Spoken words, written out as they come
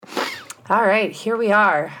All right, here we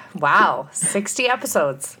are. Wow, 60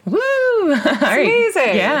 episodes. Woo! It's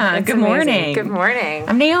amazing. Yeah, It's good amazing. morning. Good morning.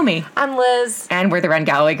 I'm Naomi. I'm Liz. And we're the Run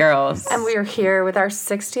Galloway Girls. And we are here with our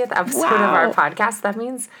 60th episode of our podcast. That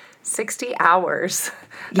means 60 hours.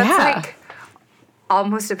 That's like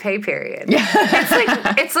almost a pay period. Yeah.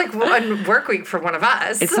 It's like one work week for one of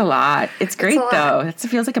us. It's a lot. It's great, though. It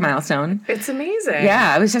feels like a milestone. It's amazing.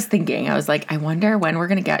 Yeah, I was just thinking. I was like, I wonder when we're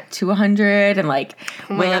going to get to 100 and like,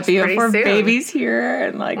 will it be before baby's here?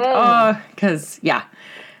 And like, because,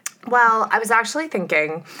 Well, I was actually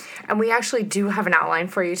thinking, and we actually do have an outline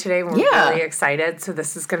for you today. We're really excited. So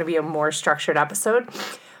this is going to be a more structured episode.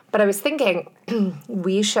 But I was thinking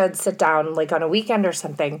we should sit down like on a weekend or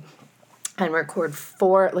something and record a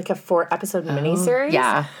 4-episode miniseries.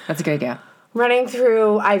 Yeah, that's a good idea. Running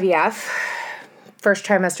through IVF. First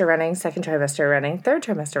trimester running, second trimester running, third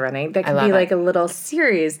trimester running. That could be like a little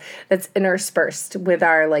series that's interspersed with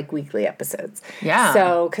our like weekly episodes. Yeah.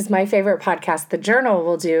 So, because my favorite podcast, The Journal,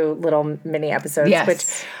 will do little mini episodes. Yes. Which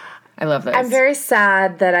I love those. I'm very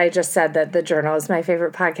sad that I just said that The Journal is my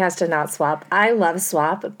favorite podcast and not Swap. I love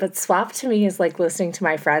Swap, but Swap to me is like listening to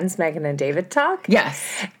my friends Megan and David talk.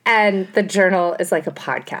 Yes. And The Journal is like a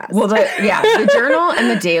podcast. Well, the Journal and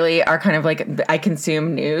the Daily are kind of like, I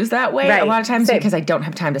consume news that way a lot of times because I don't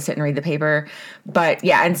have time to sit and read the paper. But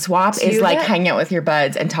yeah, and Swap is like hanging out with your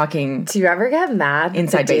buds and talking. Do you ever get mad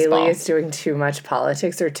inside the baseball? Daily is doing too much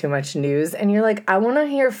politics or too much news? And you're like, I want to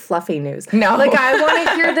hear fluffy news. No. Like, I want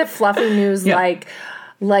to hear the fluffy news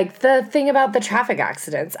like the thing about the traffic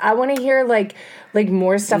accidents. I want to hear like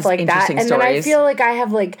more stuff like that. And then I feel like I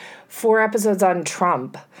have like 4 episodes on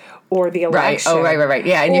Trump or the election. Right. Oh, right.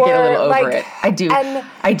 Yeah, and you get a little over it. I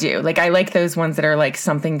do. Like, I like those ones that are like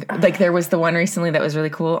something, like there was the one recently that was really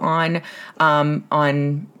cool on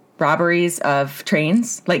robberies of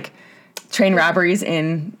trains, like train robberies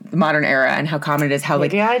in the modern era and how common it is, how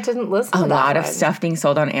like I didn't listen to that lot of stuff being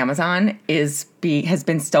sold on Amazon has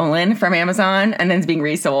been stolen from Amazon and then is being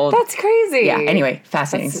resold. That's crazy. Yeah, anyway,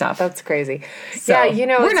 fascinating stuff. That's crazy. So,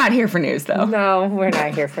 we're not here for news though. No, we're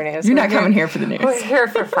not here for news. You're not coming here for the news. We're here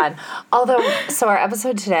for fun. Although, so our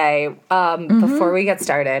episode today, before we get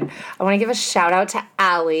started, I want to give a shout out to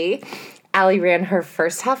Allie. Allie ran her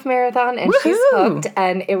first half marathon and she's hooked,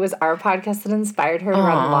 and it was our podcast that inspired her to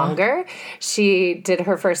run longer. She did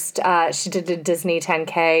her first, she did a Disney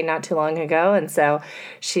 10K not too long ago, and so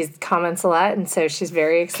she comments a lot, and so she's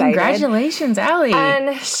very excited. Congratulations, Allie.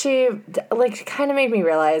 And she, like, kind of made me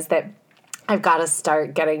realize that I've got to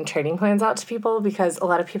start getting training plans out to people because a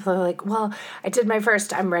lot of people are like, well, I did my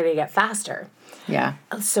first, I'm ready to get faster. Yeah.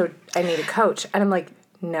 So I need a coach. And I'm like,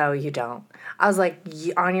 no, you don't. I was like,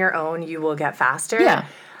 on your own, you will get faster. Yeah.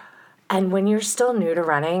 And when you're still new to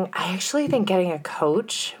running, I actually think getting a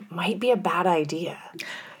coach might be a bad idea.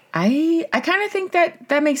 I kind of think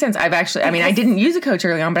that makes sense. I didn't use a coach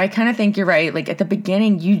early on, but I kind of think you're right. Like at the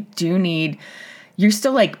beginning, you do need... You're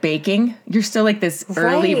still like baking. You're still like this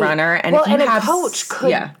early runner, and if you and have a coach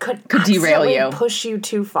could derail you, push you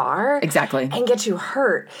too far, exactly, and get you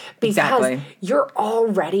hurt because you're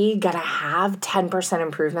already gonna have 10%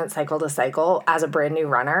 improvement cycle to cycle as a brand new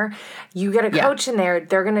runner. You get a coach in there,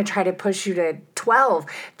 they're gonna try to push you to 12.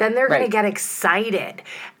 Then they're gonna get excited,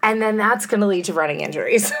 and then that's gonna lead to running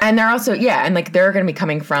injuries. And they're also and like they're gonna be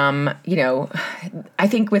coming from I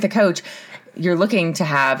think with a coach, you're looking to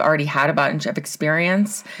have already had a bunch of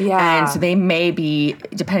experience. Yeah. And so they may be,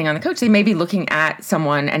 depending on the coach, they may be looking at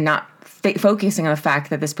someone and not focusing on the fact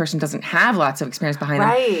that this person doesn't have lots of experience behind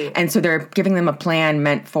them. And so they're giving them a plan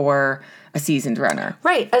meant for a seasoned runner.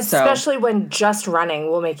 Right. Especially when just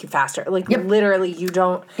running will make you faster. Like literally you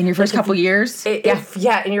don't... In your first couple years?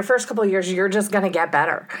 In your first couple of years, you're just going to get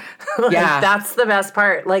better. That's the best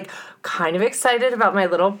part. Like kind of excited about my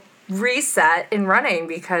little reset in running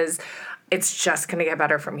because... it's just going to get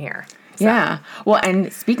better from here. So. Yeah. Well,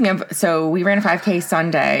 and speaking of, so we ran a 5K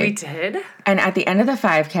Sunday. We did. And at the end of the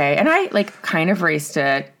 5K, and I like kind of raced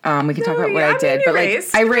it. We can talk about what I did, but like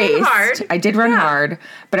I raced. Hard. I did run hard,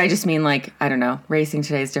 but I just mean like, I don't know, racing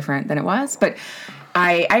today is different than it was. But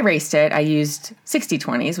I raced it. I used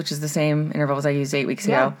 60/20s, which is the same intervals I used 8 weeks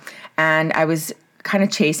ago. And I was kind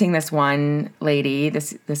of chasing this one lady,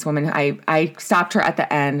 this woman. I stopped her at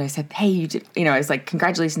the end. I said, hey, you did, I was like,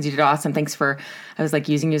 congratulations, you did awesome. Thanks for, I was like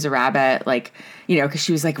using you as a rabbit, like, because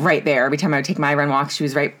she was like right there. Every time I would take my run walks, she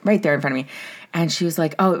was right there in front of me. And she was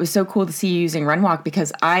like, oh, it was so cool to see you using Run Walk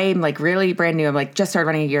because I'm like really brand new. I'm like just started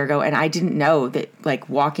running a year ago and I didn't know that like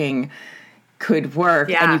walking could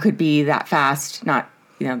work and you could be that fast, not,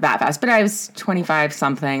 that fast, but I was 25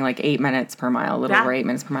 something, like 8 minutes per mile, a little over 8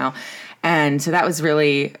 minutes per mile. And so that was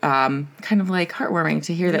really kind of like heartwarming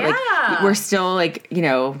to hear that like we're still like, you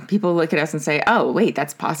know, people look at us and say, oh, wait,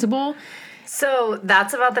 that's possible. So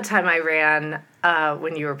that's about the time I ran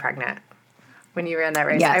when you were pregnant. When you ran that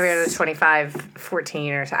race. Yes. I ran a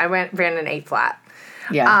 25-14 or so. I ran an 8 flat.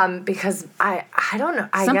 Yeah. Because I don't know.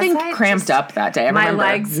 Something cramped up that day. My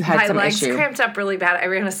legs cramped up really bad. I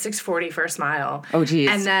ran a 6:40 first mile. Oh, geez.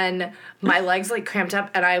 And then my legs like cramped up,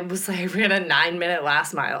 and I ran a 9-minute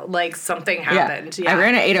last mile. Like something happened. Yeah. I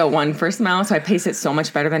ran an 8:01 first mile, so I paced it so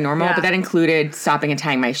much better than normal. Yeah. But that included stopping and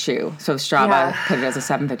tying my shoe. So Strava put it as a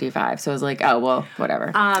 7:55. So I was like, oh well,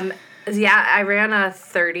 whatever. Yeah, I ran a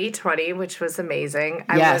 30:20, which was amazing.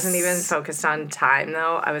 I wasn't even focused on time,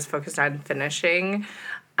 though. I was focused on finishing.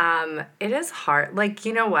 It is hard. Like,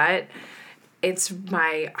 you know what? It's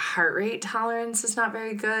my heart rate tolerance is not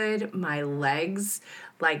very good. My legs,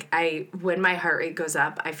 like when my heart rate goes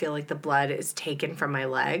up, I feel like the blood is taken from my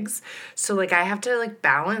legs. So like I have to like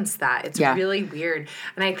balance that. It's really weird.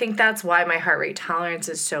 And I think that's why my heart rate tolerance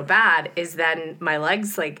is so bad, is then my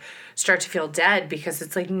legs like start to feel dead, because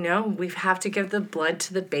it's like, no, we have to give the blood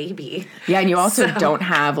to the baby. Yeah, and you also don't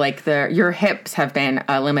have like your hips have been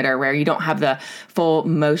a limiter where you don't have the full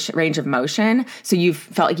range of motion. So you've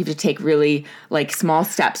felt like you have to take really like small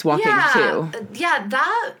steps walking too. Yeah,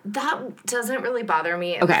 that doesn't really bother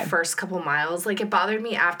me in the first couple miles. Like it bothered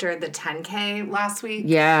me after the 10K last week.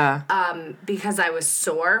 Yeah. Because I was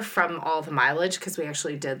sore from all the mileage, because we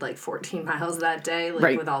actually did like 14 miles that day,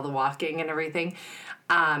 like with all the walking and everything.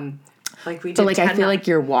 Like we did. But like I feel like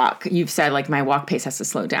your walk, you've said like my walk pace has to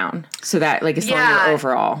slow down, so that like is slowing your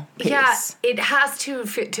overall pace. Yeah, it has to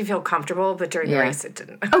feel comfortable, but during the race it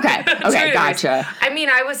didn't. Okay, gotcha. I mean,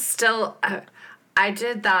 I was still. I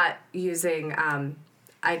did that using.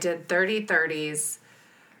 I did 30-30s.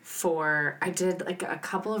 I did like a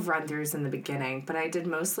couple of run throughs in the beginning, but I did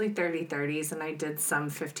mostly 30-30s, and I did some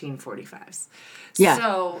 15-45s. Yeah.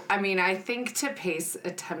 So, I mean, I think to pace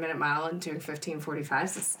a 10-minute mile and doing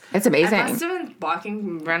 15-45s, it's amazing. I must have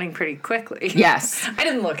been running pretty quickly. Yes. I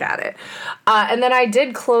didn't look at it. And then I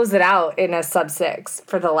did close it out in a sub-6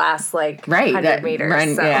 for the last, 100 meters.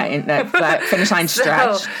 Run, so. Yeah, in that finish line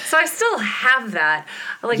stretch. So I still have that.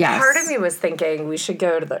 Part of me was thinking we should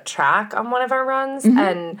go to the track on one of our runs,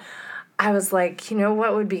 and I was like, you know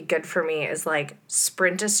what would be good for me is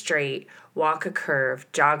sprint a straight, walk a curve,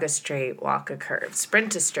 jog a straight, walk a curve,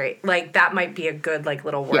 sprint a straight. That might be a good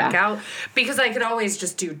little workout, because I could always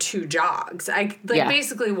just do 2 jogs. I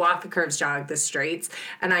basically walk the curves, jog the straights,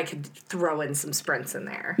 and I could throw in some sprints in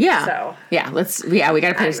there. Yeah. So we got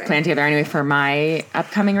to put this plan together anyway for my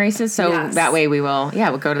upcoming races. So that way we'll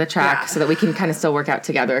go to the track so that we can kind of still work out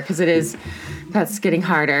together, because that's getting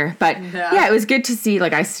harder. But it was good to see.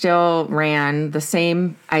 I still ran the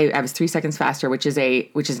same. I was 3 seconds faster, which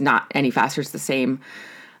is not any faster. It's the same.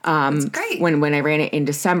 That's great. When I ran it in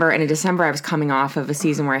December, and in December I was coming off of a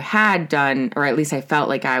season where I had done, or at least I felt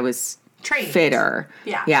like I was fitter.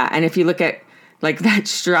 Yeah. Yeah. And if you look at that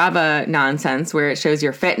Strava nonsense where it shows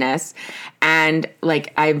your fitness, and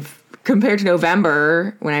I've compared to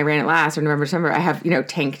November when I ran it last, or November, December, I have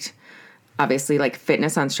tanked. Obviously,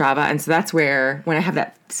 fitness on Strava. And so that's where, when I have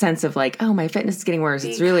that sense of oh, my fitness is getting worse,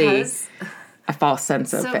 it's really a false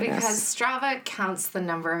sense of fitness. Because Strava counts the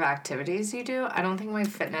number of activities you do, I don't think my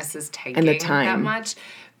fitness is tanking that much,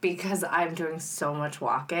 because I'm doing so much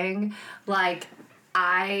walking.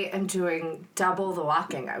 I am doing double the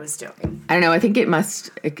walking I was doing. I don't know. I think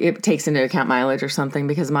it takes into account mileage or something,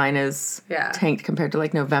 because mine is tanked compared to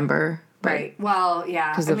November. Right. Well,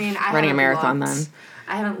 yeah. I mean, running a marathon then.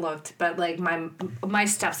 I haven't looked, but my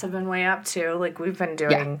steps have been way up too. We've been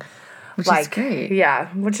doing, which is great. Yeah,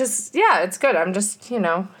 it's good. I'm just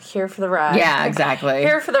here for the ride. Yeah, exactly.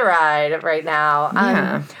 Here for the ride right now.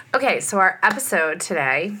 Yeah. Okay, so our episode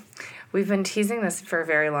today, we've been teasing this for a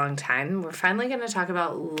very long time. We're finally going to talk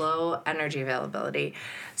about low energy availability.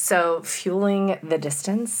 So fueling the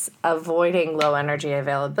distance, avoiding low energy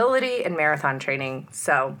availability in marathon training.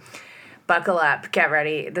 So buckle up, get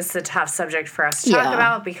ready. This is a tough subject for us to talk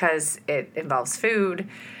about, because it involves food,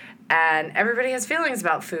 and everybody has feelings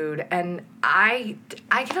about food. And I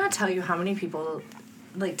cannot tell you how many people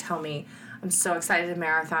tell me, I'm so excited to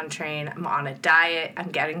marathon train. I'm on a diet.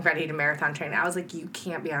 I'm getting ready to marathon train. I was like, you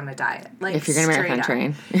can't be on a diet. If you're going to marathon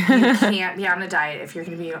train. You can't be on a diet if you're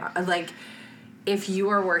going to be if you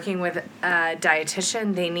are working with a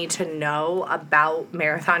dietitian, they need to know about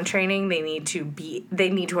marathon training. They need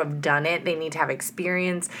to have done it. They need to have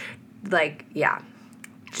experience.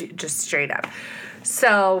 Just straight up.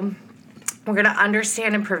 So we're going to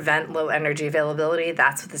understand and prevent low energy availability.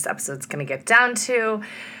 That's what this episode's going to get down to.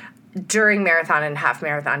 during marathon and half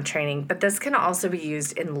marathon training, but this can also be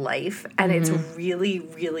used in life. And it's really,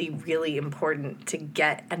 really, really important to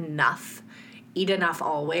eat enough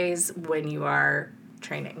always when you are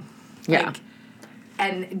training. Yeah.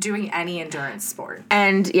 And doing any endurance sport.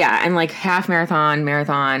 And like half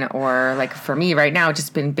marathon, or like for me right now, it's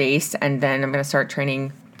just been base, and then I'm going to start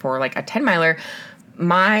training for like a 10 miler.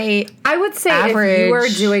 I would say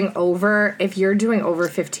if you're doing over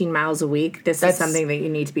 15 miles a week, this is something that you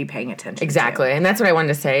need to be paying attention to. Exactly. And that's what I wanted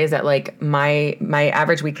to say, is that like my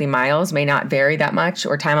average weekly miles may not vary that much,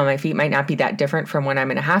 or time on my feet might not be that different from when I'm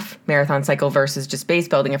in a half marathon cycle versus just base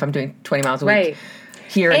building if I'm doing 20 miles a week. Right.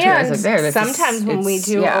 Here and there. Sometimes when we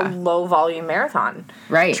do a low volume marathon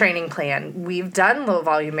training plan, we've done low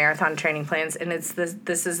volume marathon training plans, and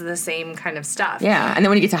this is the same kind of stuff. Yeah, and then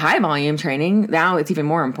when you get to high volume training, now it's even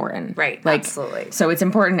more important. Right, absolutely. So it's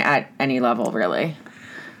important at any level, really.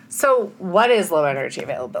 So what is low energy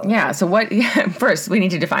availability? Yeah, so first we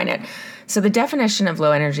need to define it. So the definition of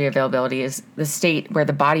low energy availability is the state where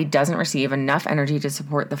the body doesn't receive enough energy to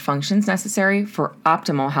support the functions necessary for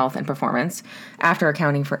optimal health and performance after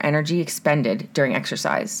accounting for energy expended during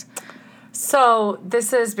exercise. So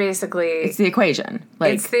this is basically... It's the equation.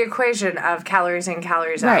 It's the equation of calories in,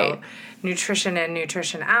 calories out, nutrition in,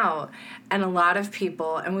 nutrition out. And a lot of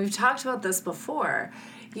people, and we've talked about this before,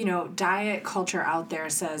 diet culture out there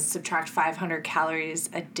says subtract 500 calories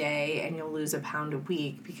a day and you'll lose a pound a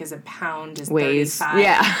week, because a pound is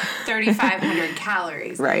 3,500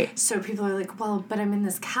 calories. Right. So people are like, well, but I'm in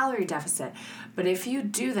this calorie deficit. But if you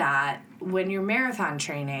do that when you're marathon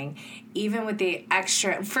training, even with the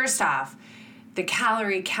extra, first off, the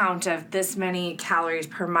calorie count of this many calories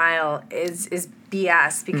per mile is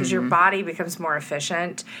BS, because your body becomes more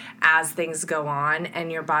efficient as things go on,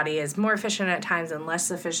 and your body is more efficient at times and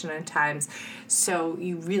less efficient at times. So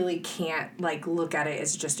you really can't look at it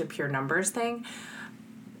as just a pure numbers thing.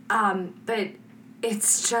 But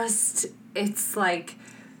it's like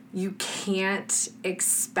you can't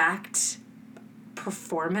expect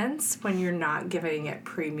performance when you're not giving it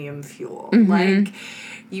premium fuel.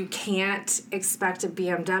 You can't expect a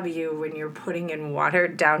BMW when you're putting in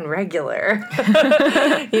watered down regular.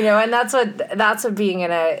 And that's what being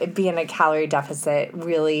in a calorie deficit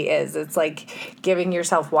really is. It's like giving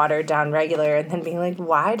yourself watered down regular and then being like,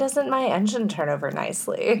 why doesn't my engine turn over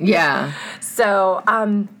nicely? Yeah. So,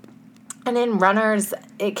 and in runners,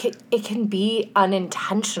 it can be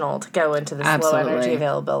unintentional to go into this low energy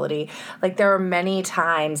availability. Like, there are many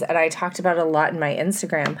times, and I talked about it a lot in my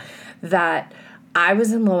Instagram, that I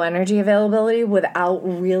was in low energy availability without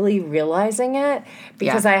really realizing it,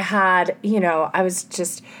 because I had, I was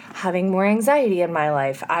just having more anxiety in my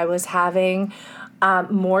life. I was having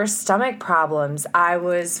more stomach problems. I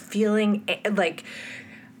was feeling like...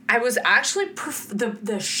 I was actually,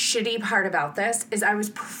 the shitty part about this is I was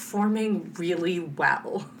performing really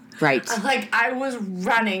well. Right. I was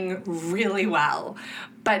running really well,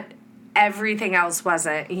 but everything else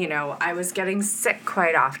wasn't, I was getting sick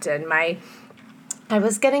quite often. I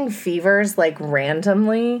was getting fevers,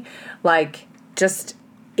 randomly, just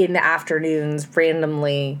in the afternoons,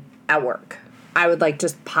 randomly at work. I would,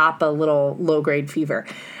 just pop a little low-grade fever.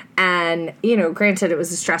 And, granted, it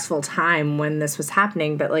was a stressful time when this was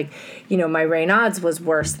happening, but, my Raynaud's was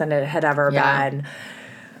worse than it had ever been.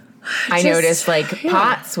 I noticed,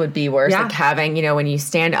 POTS would be worse, having, when you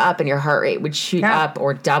stand up and your heart rate would shoot up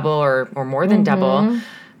or double or more than double.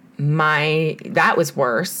 That was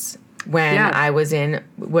worse when I was in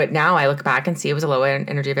what now I look back and see it was a low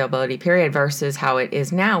energy availability period versus how it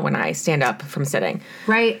is now when I stand up from sitting.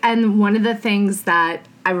 Right. And one of the things that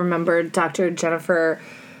I remember Dr. Jennifer...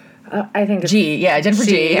 I think it's Jennifer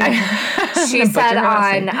G. She said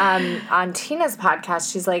on Tina's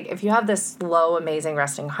podcast, she's like, if you have this low, amazing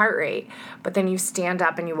resting heart rate, but then you stand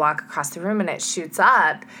up and you walk across the room and it shoots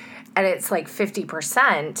up, and it's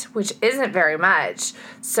 50%, which isn't very much.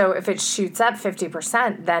 So if it shoots up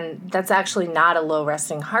 50%, then that's actually not a low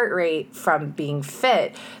resting heart rate from being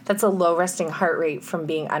fit. That's a low resting heart rate from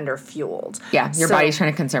being underfueled. Yeah, your body's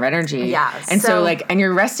trying to conserve energy. Yeah. And so and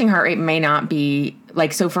your resting heart rate may not be...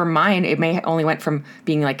 so for mine, it may only went from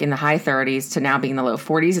being in the high 30s to now being in the low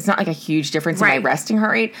 40s. It's not a huge difference in my resting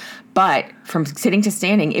heart rate, but from sitting to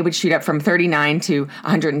standing, it would shoot up from 39 to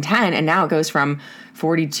 110, and now it goes from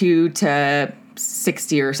 42 to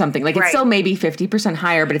 60 or something. It's still maybe 50%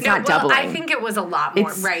 higher, but it's not doubling. I think it was a lot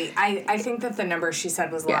more. Right. I think that the number she said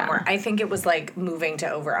was a lot more. I think it was moving to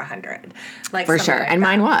over 100. For sure. And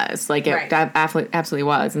mine was. It absolutely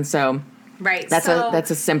was. And so... Right. That's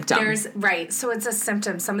a symptom. So it's a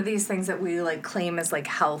symptom. Some of these things that we like claim as like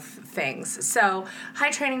health things. So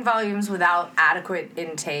high training volumes without adequate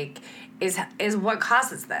intake is what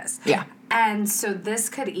causes this. Yeah. And so this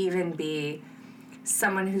could even be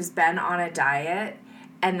someone who's been on a diet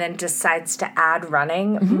and then decides to add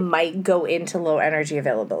running might go into low energy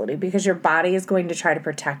availability because your body is going to try to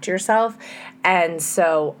protect yourself. And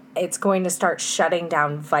so it's going to start shutting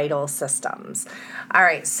down vital systems. All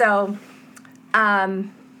right. So,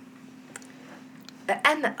 and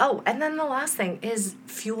then the last thing is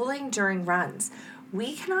fueling during runs.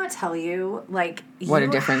 We cannot tell you, like, what a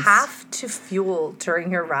difference. Have to fuel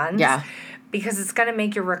during your runs. Yeah. Because it's going to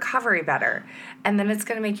make your recovery better. And then it's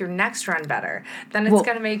going to make your next run better. Then it's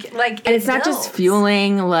going to make, like, and it's not just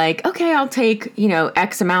fueling, like, okay, I'll take,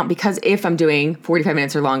 X amount because if I'm doing 45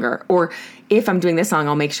 minutes or longer, or if I'm doing this long,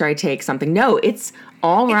 I'll make sure I take something. No, it's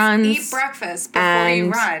runs. Eat breakfast before you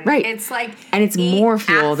run. Right. It's like, and it's more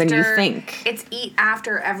fuel than you think. It's eat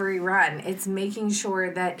after every run. It's making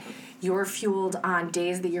sure that you're fueled on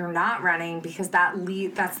days that you're not running because that's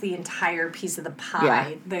the entire piece of the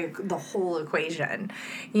pie, the whole equation.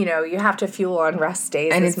 You have to fuel on rest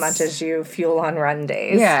days as much as you fuel on run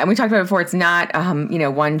days. Yeah, and we talked about it before. It's not,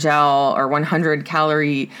 one gel or 100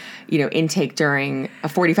 calorie, intake during a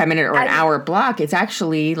 45-minute or an hour block. It's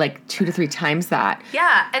actually like 2 to 3 times that.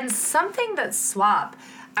 Yeah, and something that Swap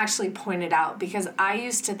actually pointed out, because I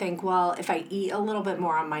used to think, well, if I eat a little bit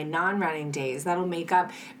more on my non-running days, that'll make up,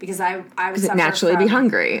 because I would suffer naturally be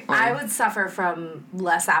hungry. I would suffer from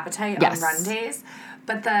less appetite on run days,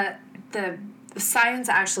 but the science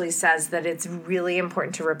actually says that it's really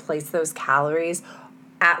important to replace those calories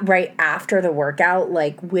right after the workout,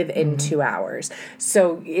 like within 2 hours.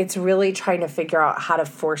 So it's really trying to figure out how to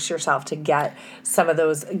force yourself to get some of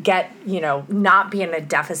those, not be in a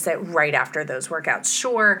deficit right after those workouts.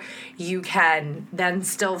 Sure, you can then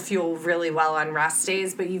still fuel really well on rest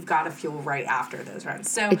days, but you've got to fuel right after those runs.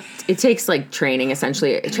 So it takes like training,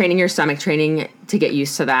 essentially, training your stomach, training to get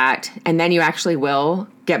used to that. And then you actually will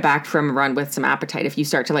get back from a run with some appetite if you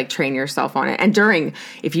start to like train yourself on it. And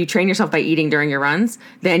if you train yourself by eating during your runs,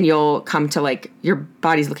 then you'll come to like your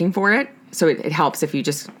body's looking for it. So it helps if you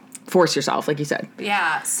just force yourself, like you said.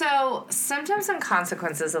 Yeah. So symptoms and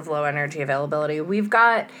consequences of low energy availability. We've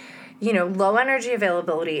got, low energy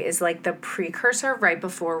availability is like the precursor right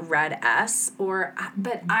before red S,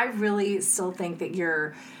 but I really still think that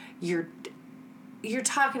you're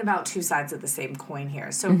talking about two sides of the same coin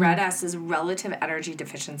here. So red S is relative energy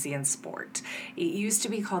deficiency in sport. It used to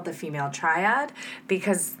be called the female triad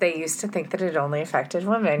because they used to think that it only affected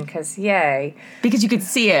women because yay. Because you could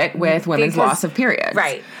see it with women's loss of periods.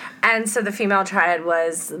 Right. And so the female triad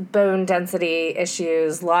was bone density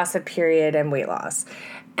issues, loss of period, and weight loss.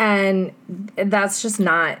 And that's just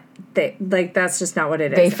not that's just not what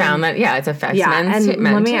it is. They found that it affects men too.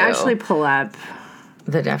 Let me actually pull up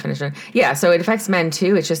the definition. Yeah, so it affects men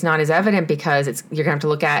too. It's just not as evident because you're gonna have to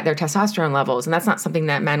look at their testosterone levels, and that's not something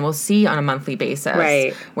that men will see on a monthly basis.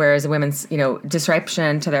 Right. Whereas a women's,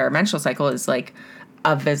 disruption to their menstrual cycle is like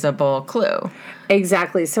a visible clue.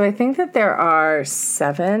 Exactly. So I think that there are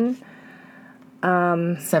 7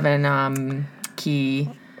 key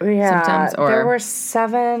symptoms. Or there were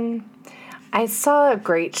 7. I saw a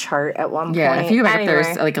great chart at one point. Yeah, if you go back up,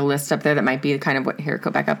 there's like a list up there that might be kind of what. Here, go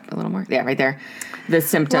back up a little more. Yeah, right there. The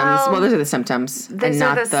symptoms. Well, those are the symptoms. These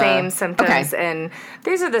are the same symptoms, and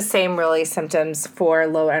these are the same really symptoms for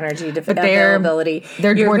low energy availability.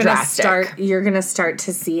 They're more drastic. You're going to start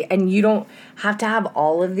to see, and you don't have to have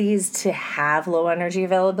all of these to have low energy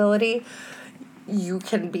availability. You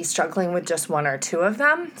can be struggling with just 1 or 2 of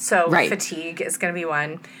them. So fatigue is going to be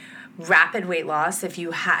one. Rapid weight loss, if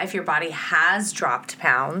your body has dropped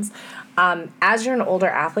pounds. As you're an older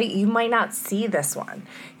athlete, you might not see this one.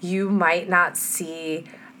 You might not see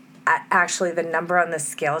actually the number on the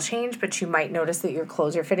scale change, but you might notice that your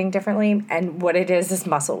clothes are fitting differently. And what it is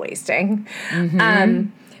muscle wasting.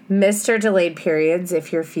 Missed or delayed periods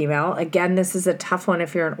if you're female. Again, this is a tough one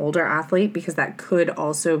if you're an older athlete because that could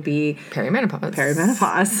also be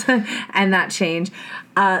perimenopause and that change.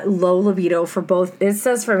 Low libido for both. It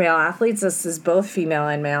says for male athletes. This is both female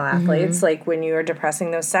and male athletes. Like when you are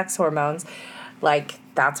depressing those sex hormones, like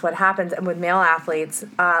that's what happens. And with male athletes,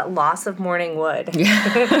 loss of morning wood.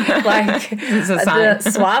 Yeah. Like the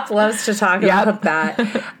Swap loves to talk about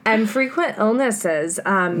that. And frequent illnesses,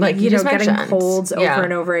 like getting colds over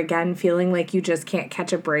and over again, feeling like you just can't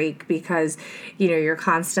catch a break because, you're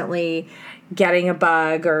constantly getting a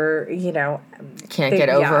bug or, can't get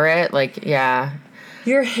over it. Like, yeah.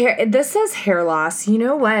 Your hair, this says hair loss. You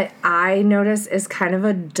know what I notice is kind of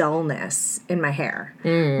a dullness in my hair.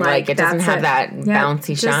 Like it doesn't have that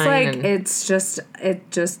bouncy shine. Just it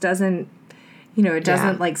just doesn't, it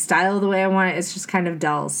doesn't like style the way I want it. It's just kind of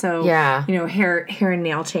dull. So, hair and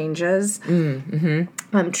nail changes.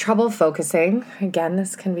 Trouble focusing. Again,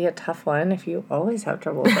 this can be a tough one if you always have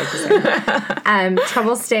trouble focusing.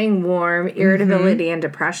 Trouble staying warm, irritability, and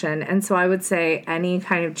depression. And so I would say any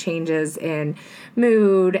kind of changes in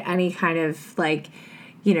mood, any kind of like,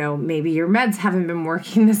 maybe your meds haven't been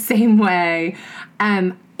working the same way.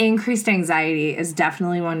 Increased anxiety is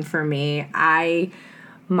definitely one for me.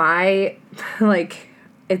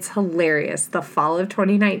 It's hilarious. The fall of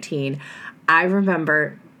 2019, I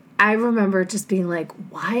remember just being like,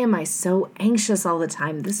 why am I so anxious all the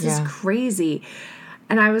time? This is crazy.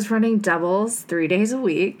 And I was running doubles 3 days a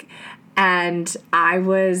week. And I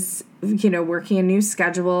was, working a new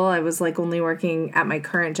schedule. I was like only working at my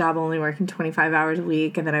current job, only working 25 hours a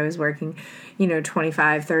week. And then I was working,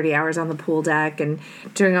 25, 30 hours on the pool deck and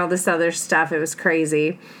doing all this other stuff. It was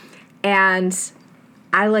crazy. And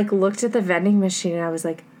I looked at the vending machine and I was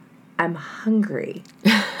like, I'm hungry.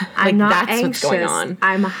 I'm not that's anxious. What's going on.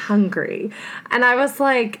 I'm hungry. And I was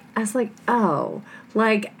like, oh,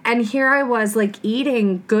 and here I was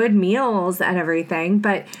eating good meals and everything,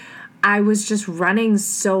 but I was just running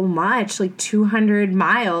so much, 200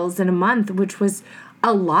 miles in a month, which was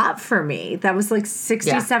a lot for me. That was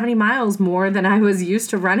 60, 70 miles more than I was used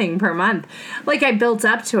to running per month. I built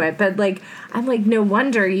up to it, but I'm no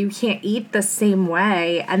wonder you can't eat the same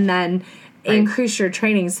way and then increase your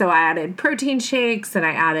training. So I added protein shakes and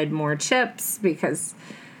I added more chips because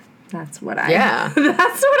that's what I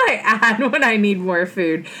add when I need more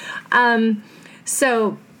food.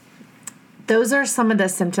 So those are some of the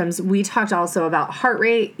symptoms. We talked also about heart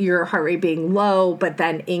rate, your heart rate being low, but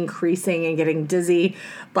then increasing and getting dizzy,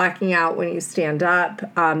 blacking out when you stand up.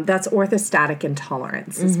 That's orthostatic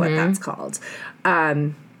intolerance is what that's called.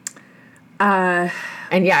 And I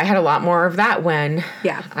had a lot more of that when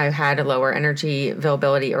I had a lower energy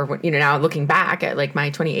availability or, now looking back at my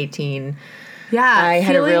 2018, I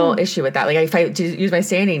had a real issue with that. If I use my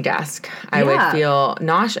standing desk, I would feel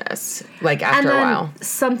nauseous, after a while.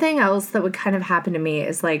 Something else that would kind of happen to me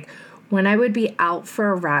is when I would be out for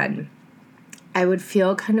a run, I would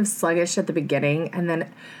feel kind of sluggish at the beginning. And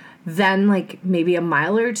then maybe a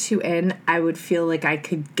mile or two in, I would feel like I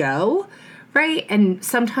could go. Right? And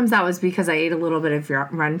sometimes that was because I ate a little bit of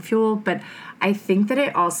run fuel, but I think that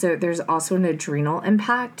there's also an adrenal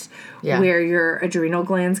impact where your adrenal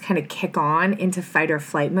glands kind of kick on into fight or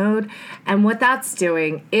flight mode. And what that's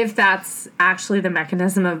doing, if that's actually the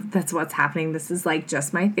mechanism of that's what's happening, this is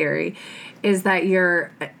just my theory, is that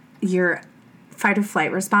your fight or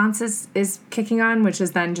flight response is kicking on, which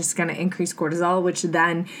is then just going to increase cortisol, which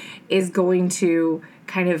then is going to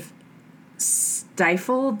kind of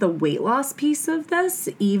stifle the weight loss piece of this,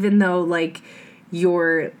 even though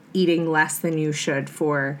you're eating less than you should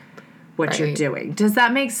for what you're doing. Does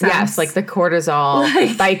that make sense? Yes, the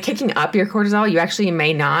cortisol. By kicking up your cortisol, you actually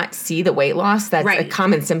may not see the weight loss. That's a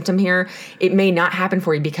common symptom here. It may not happen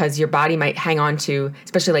for you because your body might hang on to,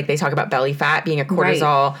 especially they talk about belly fat being a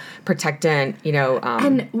cortisol protectant,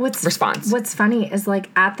 and response. What's funny is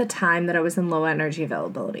at the time that I was in low energy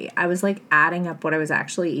availability, I was adding up what I was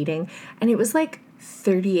actually eating, and it was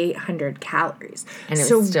 3,800 calories. And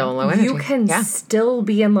it was still low energy. You can still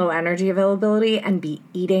be in low energy availability and be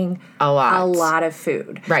eating a lot of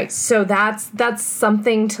food. Right. So that's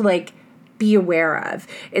something to be aware of,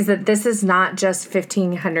 is that this is not just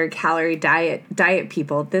 1,500 calorie diet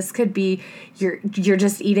people. This could be you're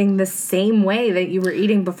just eating the same way that you were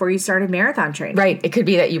eating before you started marathon training. Right. It could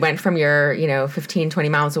be that you went from your 15, 20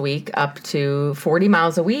 miles a week up to 40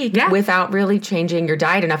 miles a week without really changing your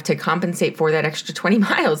diet enough to compensate for that extra 20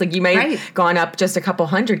 miles. You may have gone up just a couple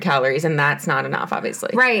hundred calories, and that's not enough,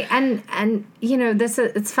 obviously. Right. And this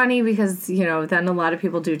it's funny because then a lot of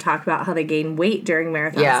people do talk about how they gain weight during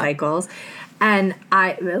marathon cycles. And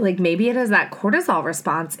I maybe it is that cortisol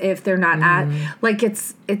response if they're not at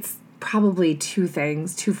it's probably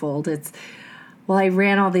twofold. It's, I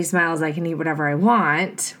ran all these miles, I can eat whatever I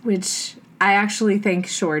want, which I actually think,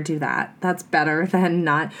 sure, do that. That's better than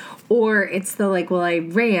not. Or it's the I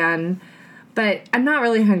ran, but I'm not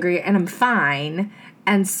really hungry and I'm fine.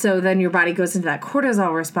 And so then your body goes into that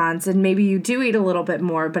cortisol response, and maybe you do eat a little bit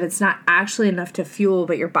more, but it's not actually enough to fuel,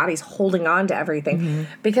 but your body's holding on to everything.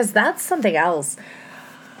 Because that's something else.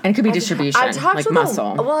 And it could be distribution, like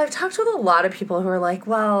muscle. I've talked with a lot of people who are like,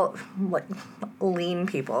 well, like lean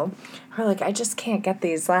people who are like, I just can't get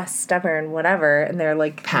these last stubborn whatever. And they're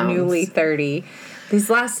like newly 30. These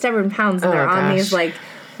last stubborn pounds. And they're on these like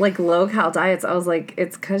low-cal diets. I was like,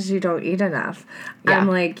 it's because you don't eat enough. Yeah. I'm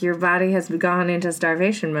like, your body has gone into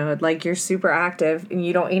starvation mode. Like, you're super active and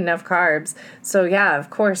you don't eat enough carbs. So, yeah, of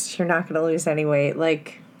course, you're not going to lose any weight.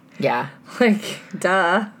 Like... Yeah. Like,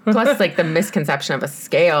 duh. Plus, like, the misconception of a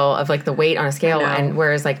scale, of, like, the weight on a scale, and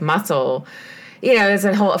whereas, like, muscle, you know, there's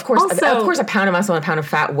a whole, of course, a pound of muscle and a pound of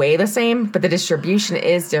fat weigh the same, but the distribution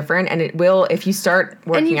is different, and it will, if you start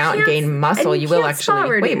working out and gain muscle, you will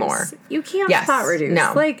actually weigh more. You can't fat reduce.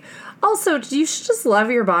 No. Like, also, you should just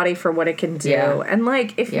love your body for what it can do. Yeah. And,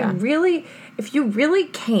 like, if you really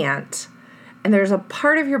can't, and there's a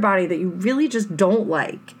part of your body that you really just don't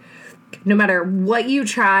like, no matter what you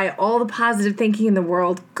try, all the positive thinking in the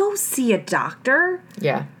world, go see a doctor.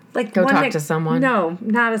 Yeah. Like, go talk to someone. No,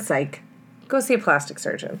 not a psych. Go see a plastic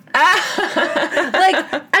surgeon. Like,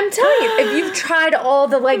 I'm telling you, if you've tried all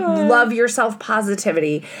the, like, love yourself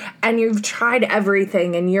positivity, and you've tried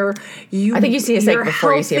everything, and I think you see a psych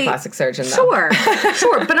before you see a plastic surgeon, though.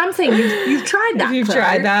 Sure. But I'm saying you've tried that. If you've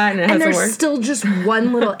tried that, and it hasn't worked. And there's still just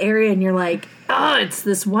one little area, and you're like, oh, it's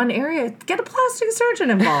this one area. Get a plastic surgeon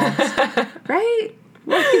involved. Right?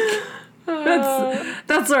 Like,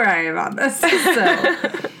 that's where I am on this.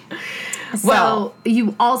 So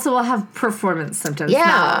you also will have performance symptoms. Yeah.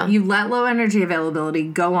 Now, you let low energy availability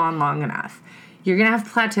go on long enough, you're going to have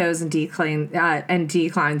plateaus and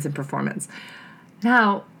declines in performance.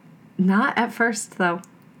 Now, not at first, though.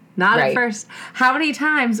 Not at first. How many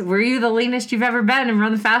times were you the leanest you've ever been and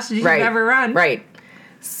run the fastest you've ever run? Right.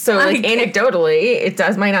 So, like, anecdotally, it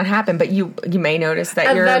might not happen, but you may notice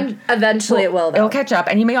that eventually it will. Though. It'll catch up,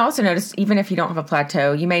 and you may also notice, even if you don't have a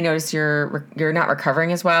plateau, you may notice you're not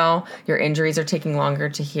recovering as well. Your injuries are taking longer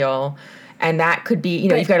to heal, and that could be,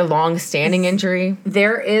 you've got a long-standing injury.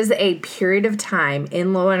 There is a period of time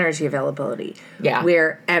in low energy availability,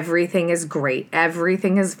 where everything is great,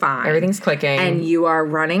 everything is fine, everything's clicking, and you are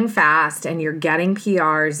running fast, and you're getting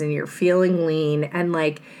PRs, and you're feeling lean, and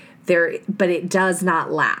like. But it does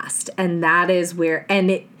not last, and that is where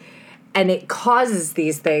it causes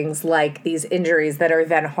these things like these injuries that are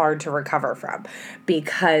then hard to recover from,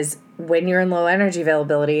 because when you're in low energy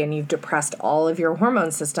availability and you've depressed all of your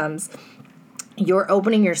hormone systems, you're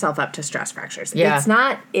opening yourself up to stress fractures. Yeah. It's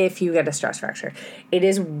not if you get a stress fracture, it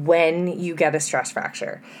is when you get a stress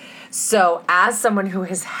fracture. So as someone who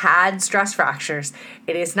has had stress fractures,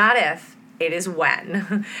 it is not if. It is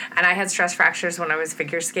when. And I had stress fractures when I was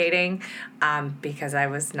figure skating because I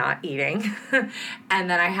was not eating. And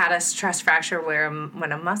then I had a stress fracture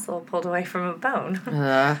when a muscle pulled away from a bone.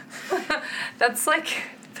 That's like,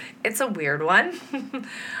 it's a weird one.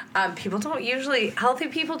 Healthy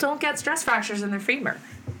people don't get stress fractures in their femur.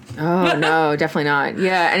 Oh, no, definitely not.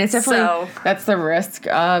 Yeah, and it's definitely, that's the risk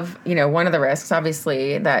of, one of the risks,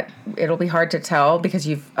 obviously, that it'll be hard to tell because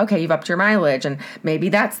you've upped your mileage, and maybe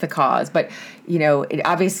that's the cause. But,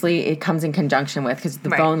 it comes in conjunction with, because the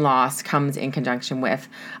bone loss comes in conjunction with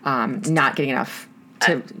not getting enough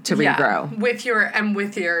to regrow. With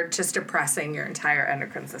your just depressing your entire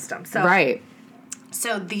endocrine system. So, right.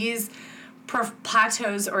 So these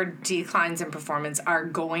plateaus or declines in performance are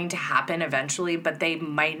going to happen eventually, but they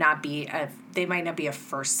might not be a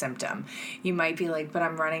first symptom. You might be like, but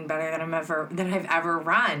I'm running better than I've ever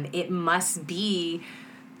run. It must be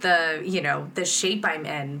the shape I'm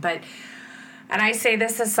in. And I say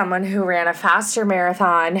this as someone who ran a faster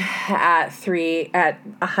marathon at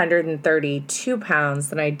 132 pounds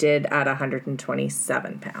than I did at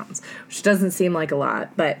 127 pounds, which doesn't seem like a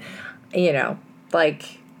lot, but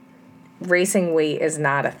racing weight is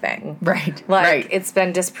not a thing. Right. Right. It's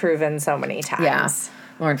been disproven so many times. Yeah.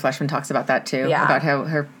 Lauren Fleshman talks about that too. Yeah. About how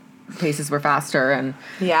her paces were faster and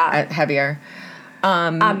heavier.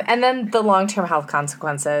 And then the long-term health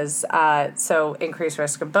consequences. So increased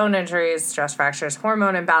risk of bone injuries, stress fractures,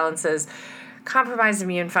 hormone imbalances, compromised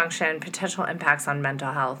immune function, potential impacts on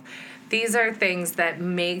mental health. These are things that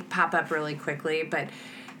may pop up really quickly, but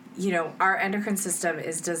our endocrine system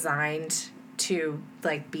is designed to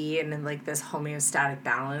be in this homeostatic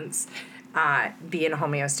balance, be in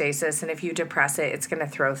homeostasis, and if you depress it, it's going to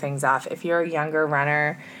throw things off. If you're a younger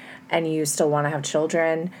runner and you still want to have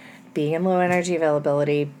children, being in low energy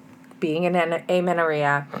availability, being in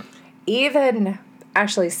amenorrhea, even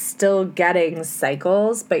actually still getting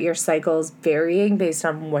cycles, but your cycles varying based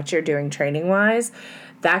on what you're doing training wise,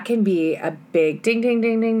 that can be a big ding, ding,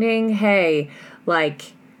 ding, ding, ding. Hey,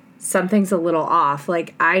 something's a little off.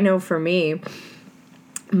 I know for me,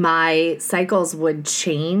 my cycles would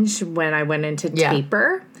change when I went into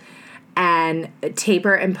taper and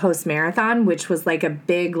post-marathon, which was like a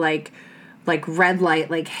big, like red light,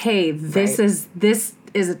 like, hey, this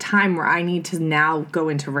is a time where I need to now go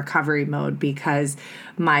into recovery mode because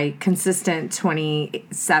my consistent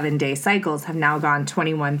 27-day cycles have now gone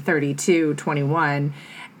 21, 32, 21.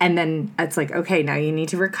 And then it's like, okay, now you need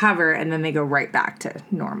to recover. And then they go right back to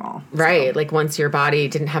normal. Right. So. Like once your body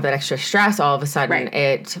didn't have that extra stress, all of a sudden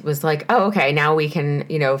it was like, oh, okay, now we can,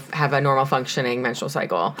 have a normal functioning menstrual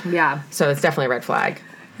cycle. Yeah. So it's definitely a red flag.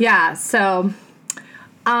 Yeah. So,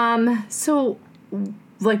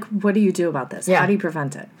 like, what do you do about this? How do you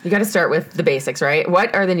prevent it? You got to start with the basics, right?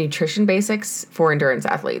 What are the nutrition basics for endurance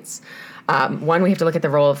athletes? One, we have to look at the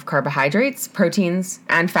role of carbohydrates, proteins,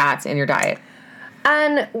 and fats in your diet.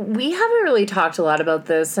 And we haven't really talked a lot about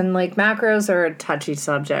this, and, like, macros are a touchy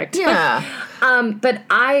subject. Yeah. But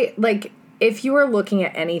if you are looking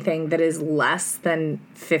at anything that is less than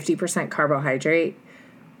 50% carbohydrate,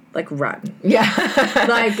 like, run. Yeah.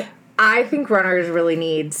 Like, I think runners really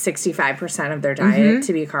need 65% of their diet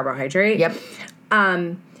to be carbohydrate. Yep.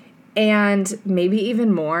 And maybe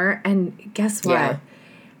even more. And guess what? Yeah.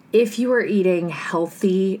 If you are eating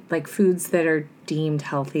healthy, like foods that are deemed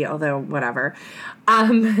healthy, although whatever,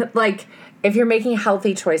 like if you're making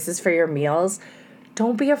healthy choices for your meals,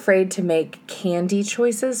 don't be afraid to make candy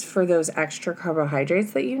choices for those extra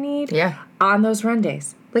carbohydrates that you need on those run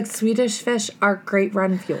days. Like Swedish fish are great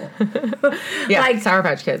run fuel. Yeah, like Sour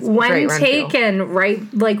Patch Kids. When taken,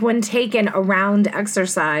 when taken around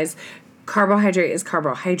exercise, carbohydrate is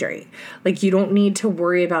carbohydrate. Like, you don't need to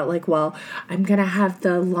worry about, like, well, I'm going to have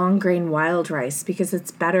the long grain wild rice because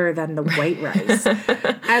it's better than the white rice.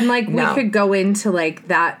 And, like, we could go into, like,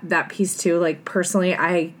 that piece, too. Like, personally,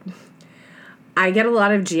 I get a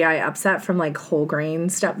lot of GI upset from, like, whole grain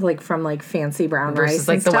stuff, like, from, like, fancy brown rice versus,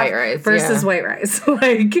 like, the white rice. Versus white rice.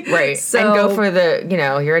 Like, right. So, and go for the,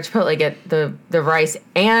 you're at Chipotle, get the rice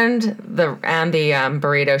and the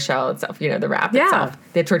burrito shell itself, the wrap itself,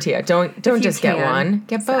 the tortilla. Don't just get one.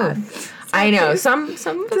 Get both. I know. Some of us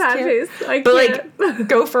can't. But, like,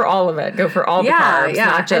 go for all of it. Go for all the carbs,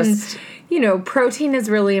 not just... protein is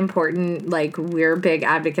really important. Like, we're big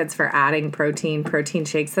advocates for adding protein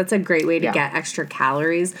shakes. That's a great way to get extra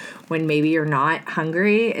calories when maybe you're not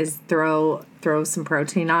hungry, is throw some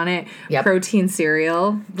protein on it. Yep. Protein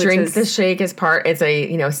cereal. Drink the shake as part, it's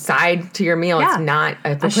a, side to your meal. Yeah. It's not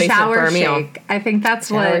a replacement for a meal. Shake. I think that's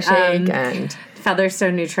shower what shake and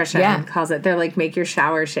Featherstone Nutrition calls it. They're like, make your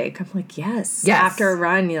shower shake. I'm like, yes. After a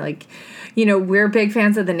run, you're like... we're big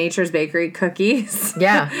fans of the Nature's Bakery cookies.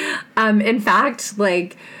 Yeah. In fact,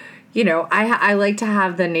 like, I like to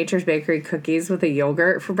have the Nature's Bakery cookies with a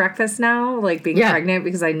yogurt for breakfast now, like being pregnant,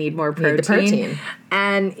 because I need more protein. Need the protein.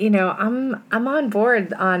 And, I'm on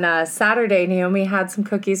board. On Saturday, Naomi had some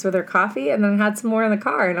cookies with her coffee and then had some more in the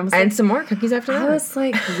car. And I was and some more cookies after that. I was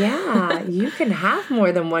like, yeah, you can have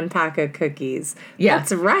more than one pack of cookies. Yeah.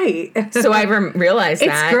 That's right. So I realized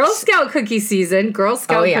that. It's Girl Scout cookie season. Girl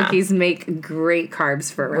Scout cookies make great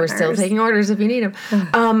carbs for runners. We're still taking orders if you need them.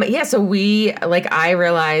 So I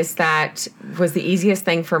realized that was the easiest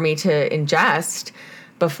thing for me to ingest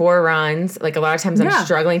before runs. Like, a lot of times I'm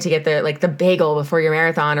struggling to get the bagel before your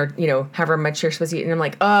marathon, or, however much you're supposed to eat. And I'm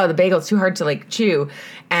like, oh, the bagel's too hard to, like, chew.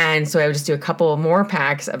 And so I would just do a couple more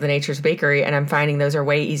packs of the Nature's Bakery, and I'm finding those are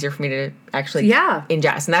way easier for me to actually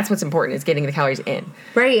ingest. And that's what's important, is getting the calories in.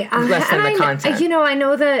 Right. Less than the content. I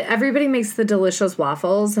know that everybody makes the delicious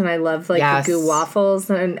waffles, and I love, like, the goo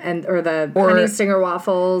waffles or the Honey Stinger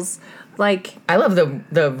waffles. Like, I love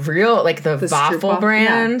the real, like, the Waffle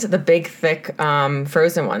brand, the big, thick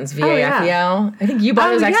frozen ones, VAFEL. I think you bought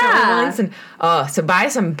those extra ones. And so buy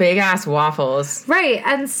some big-ass waffles. Right.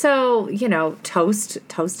 And so,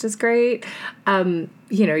 toast is great. You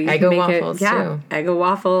Eggo can make waffles, too. Eggo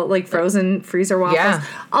waffle, like frozen freezer waffles. Yeah.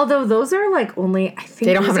 Although those are, like, only, I think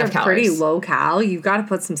they don't have enough calories. Pretty low cal. You've got to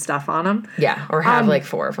put some stuff on them. Yeah, or have, like,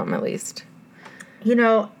 4 of them at least.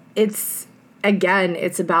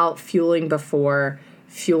 It's about fueling before,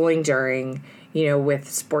 fueling during, with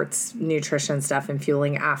sports nutrition stuff, and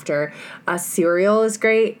fueling after. Cereal is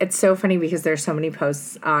great. It's so funny because there's so many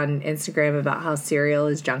posts on Instagram about how cereal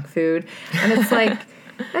is junk food. And it's like,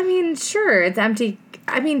 I mean, sure, it's empty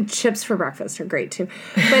I mean, chips for breakfast are great too.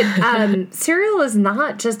 But cereal is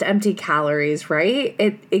not just empty calories, right?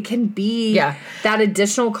 It can be that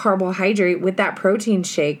additional carbohydrate with that protein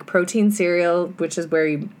shake. Protein cereal, which is where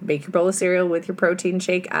you make your bowl of cereal with your protein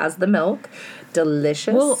shake as the milk.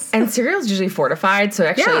 Delicious. Well, and cereal is usually fortified, so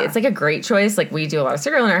actually it's like a great choice. Like we do a lot of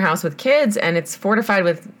cereal in our house with kids, and it's fortified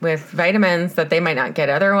with vitamins that they might not get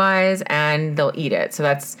otherwise, and they'll eat it. So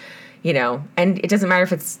that's, you know, and it doesn't matter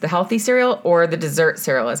if it's the healthy cereal or the dessert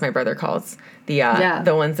cereal, as my brother calls the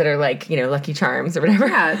ones that are like, you know, Lucky Charms or whatever.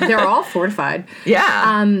 Yeah, they're all fortified.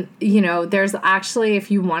 Yeah. You know, there's actually, if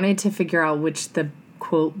you wanted to figure out which the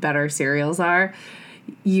quote better cereals are,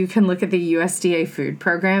 you can look at the USDA food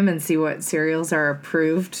program and see what cereals are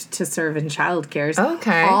approved to serve in childcare.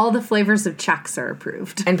 Okay. All the flavors of Chex are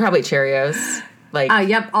approved. And probably Cheerios.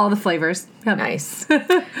 Yep, all the flavors. Yep. Nice.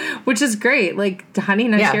 Which is great. Like, Honey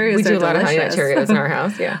Nut Cheerios are delicious. We do a lot of Honey Nut Cheerios in our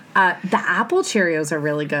house, yeah. The apple Cheerios are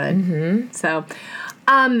really good. Mm-hmm.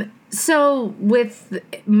 So with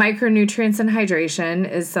micronutrients and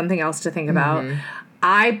hydration is something else to think about. Mm-hmm.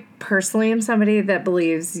 I personally am somebody that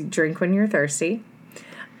believes drink when you're thirsty.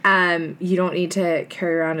 You don't need to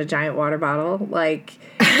carry around a giant water bottle. Like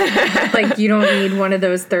you don't need one of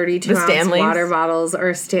those 32-ounce water bottles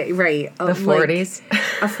or the 40s. Like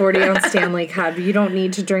a 40-ounce Stanley cup. You don't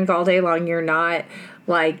need to drink all day long. You're not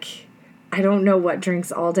like, I don't know what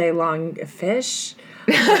drinks all day long. Fish?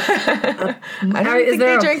 I don't think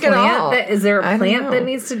they drink at all. Is there a plant that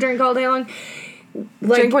needs to drink all day long?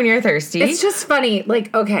 Like, drink when you're thirsty. It's just funny.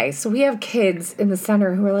 Like, okay, so we have kids in the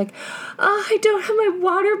center who are like, oh, I don't have my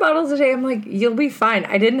water bottle today. I'm like, you'll be fine.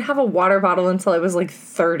 I didn't have a water bottle until I was like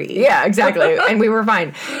 30. Yeah, exactly. And we were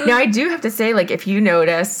fine. Now, I do have to say, like, if you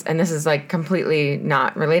notice, and this is like completely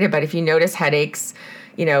not related, but if you notice headaches,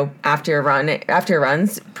 you know, after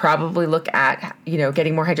runs, probably look at, you know,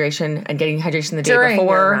 getting more hydration and getting hydration the day during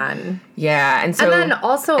before. Your run. Yeah, and then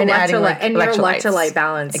also electrolyte and your electrolyte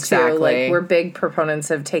balance exactly. too. Like, we're big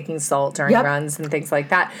proponents of taking salt during runs and things like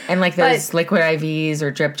that. And like those liquid IVs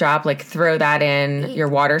or drip drop, like throw that in your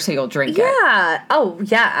water so you'll drink it. Yeah. Oh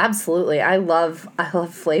yeah, absolutely. I love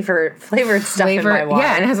flavored stuff in my water.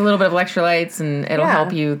 Yeah, and it has a little bit of electrolytes and it'll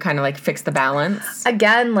help you kind of like fix the balance.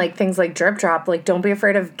 Again, like things like drip drop, like don't be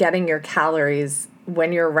afraid of getting your calories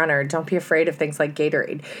when you're a runner. Don't be afraid of things like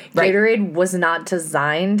Gatorade. Right. Gatorade was not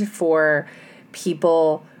designed for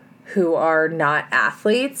people who are not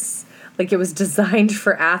athletes. Like, it was designed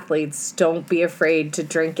for athletes. Don't be afraid to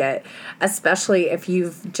drink it, especially if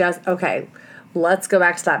you've just, okay, let's go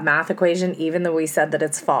back to that math equation, even though we said that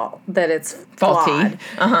it's faulty. Flawed.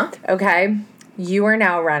 Uh-huh. Okay, you are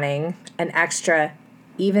now running an extra,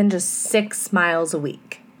 even just 6 miles a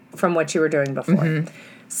week from what you were doing before. Mm-hmm.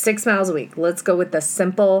 6 miles a week. Let's go with the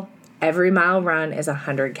simple, every mile run is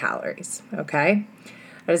 100 calories, okay?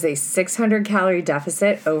 That is a 600 calorie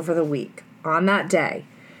deficit over the week. On that day,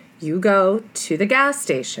 you go to the gas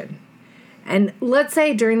station, and let's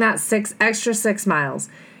say during that 6 miles,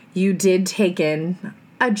 you did take in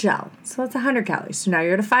a gel. So that's 100 calories. So now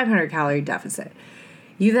you're at a 500 calorie deficit.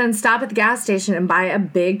 You then stop at the gas station and buy a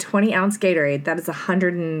big 20-ounce Gatorade. That is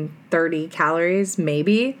 130 calories,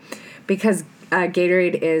 maybe, because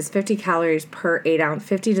Gatorade is 50 calories per 8 ounce,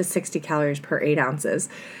 50 to 60 calories per 8 ounces.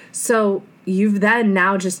 So you've then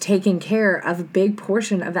now just taken care of a big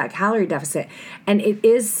portion of that calorie deficit. And it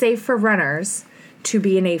is safe for runners to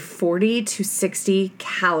be in a 40 to 60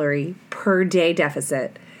 calorie per day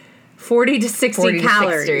deficit. 40 to 60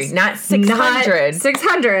 calories. 60, not 600. Not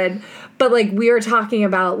 600. But like we were talking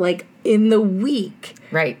about like in the week.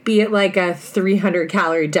 Right. Be it like a 300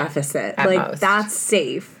 calorie deficit. At like most. That's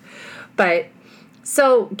safe. But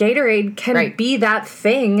so Gatorade can be that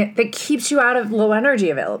thing that keeps you out of low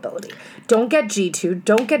energy availability. Don't get G2.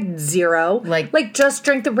 Don't get zero. Like just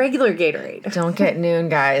drink the regular Gatorade. Don't get Noon,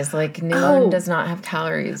 guys. Like Noon does not have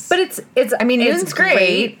calories. But it's. I mean, Noon's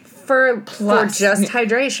great for just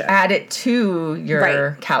hydration. Add it to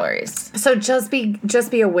your calories. So just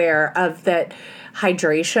be aware of that.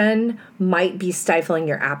 Hydration might be stifling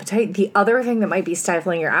your appetite. The other thing that might be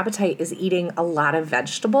stifling your appetite is eating a lot of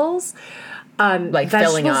vegetables. Like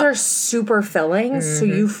vegetables are super filling, so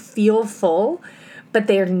you feel full, but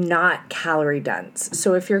they're not calorie dense.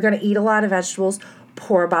 So if you're going to eat a lot of vegetables,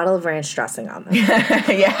 pour a bottle of ranch dressing on them.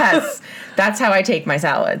 Yes, that's how I take my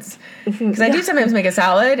salads. Because I do sometimes make a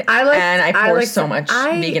salad, and I pour so much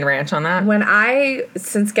vegan ranch on that.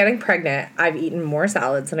 Since getting pregnant, I've eaten more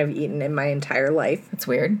salads than I've eaten in my entire life. It's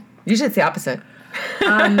weird. Usually it's the opposite. Most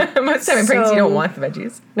of the time in pregnancy, you don't want the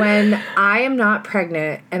veggies. When I am not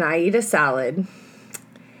pregnant and I eat a salad,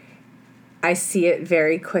 I see it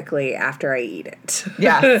very quickly after I eat it.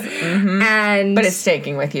 Yeah. Mm-hmm. But it's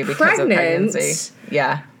staking with you because of pregnancy.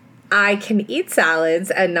 Yeah. I can eat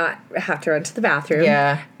salads and not have to run to the bathroom.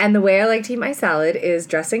 Yeah. And the way I like to eat my salad is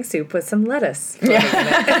dressing soup with some lettuce.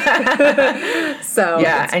 Yeah. So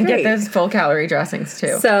yeah, and great. Get those full calorie dressings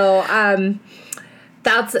too. So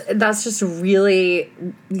that's just really,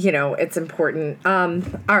 it's important. All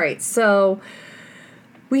right, so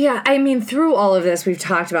through all of this, we've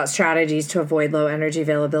talked about strategies to avoid low energy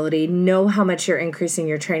availability. Know how much you're increasing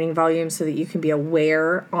your training volume so that you can be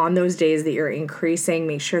aware on those days that you're increasing.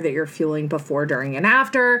 Make sure that you're fueling before, during, and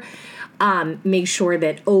after. Make sure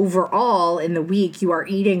that overall in the week you are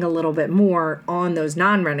eating a little bit more on those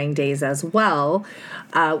non-running days as well.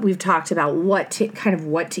 We've talked about what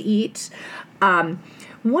to eat.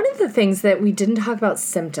 One of the things that we didn't talk about,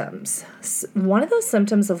 symptoms. One of those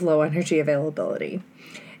symptoms of low energy availability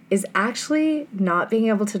is actually not being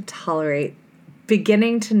able to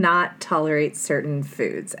beginning to not tolerate certain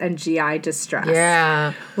foods and GI distress.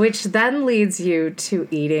 Yeah. Which then leads you to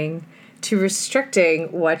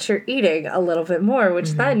restricting what you're eating a little bit more, which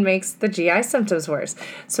then makes the GI symptoms worse.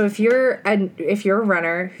 So if you're a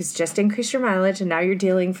runner who's just increased your mileage and now you're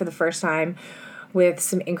dealing for the first time with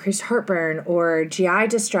some increased heartburn or GI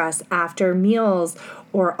distress after meals,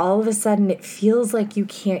 or all of a sudden it feels like you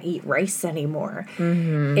can't eat rice anymore,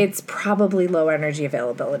 it's probably low energy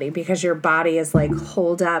availability because your body is like,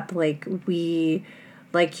 hold up, your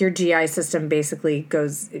GI system basically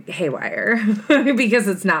goes haywire because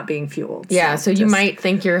it's not being fueled. Yeah, so you might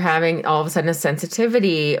think you're having all of a sudden a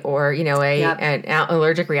sensitivity or, an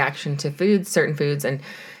allergic reaction to certain foods, and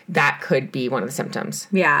that could be one of the symptoms.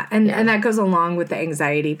 Yeah, and that goes along with the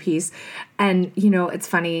anxiety piece. And, it's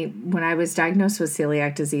funny, when I was diagnosed with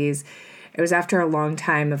celiac disease, it was after a long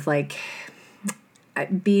time of,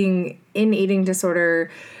 being in eating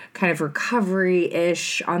disorder, kind of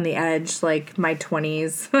recovery-ish on the edge, like my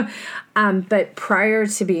 20s. But prior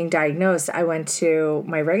to being diagnosed, I went to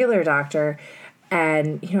my regular doctor,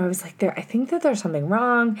 and, I was like, I think that there's something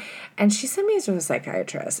wrong. And she sent me to a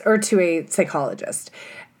psychiatrist, or to a psychologist.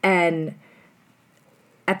 And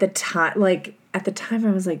at the time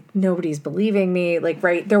I was like, nobody's believing me.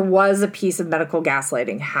 There was a piece of medical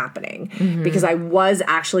gaslighting happening because I was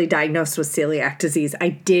actually diagnosed with celiac disease. I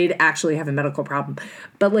did actually have a medical problem.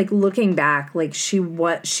 But looking back,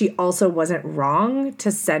 she also wasn't wrong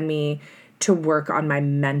to send me to work on my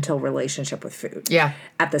mental relationship with food. Yeah.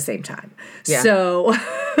 At the same time. Yeah. So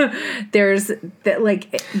there's lots of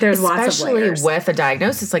layers. Especially with a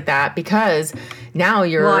diagnosis like that, because now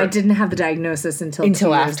you're... Well, I didn't have the diagnosis until 2 years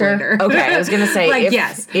after. later. Okay, I was going to say,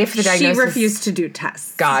 if the diagnosis... She refused to do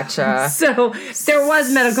tests. Gotcha. So there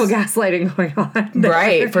was medical gaslighting going on there.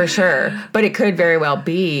 Right, for sure. But it could very well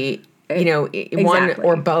be... one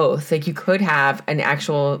or both. You could have an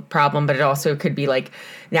actual problem, but it also could be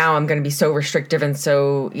now I'm going to be so restrictive, and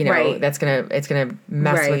so it's going to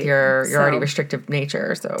mess with your already restrictive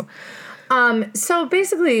nature. So, so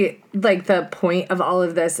basically, the point of all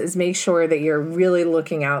of this is make sure that you're really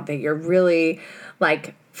looking out, that you're really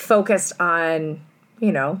focused on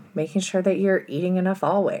making sure that you're eating enough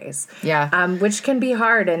always. Yeah. Which can be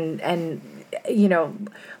hard, and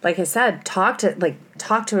like I said, talk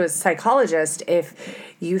to a psychologist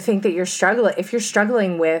if you think that you're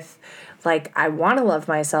struggling with, I want to love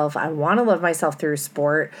myself through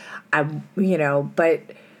sport, but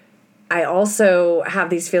I also have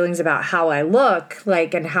these feelings about how I look,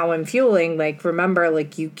 and how I'm fueling. Remember,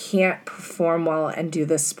 you can't perform well and do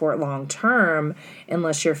this sport long term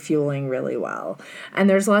unless you're fueling really well. And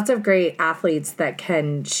there's lots of great athletes that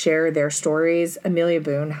can share their stories. Amelia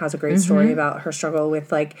Boone has a great story about her struggle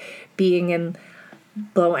with being in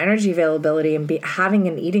low energy availability and having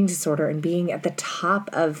an eating disorder and being at the top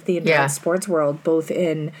of the advanced sports world, both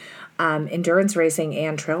in endurance racing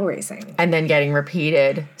and trail racing, and then getting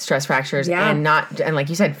repeated stress fractures, and like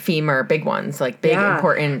you said, femur, big ones, big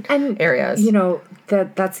important areas.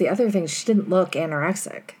 That's the other thing. She didn't look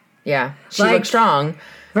anorexic. Yeah, she looked strong.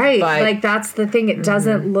 Right. But, that's the thing. It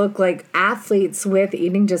doesn't look like athletes with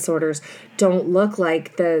eating disorders don't look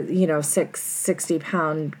like the,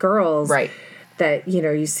 60-pound girls. Right. That,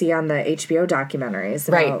 you see on the HBO documentaries.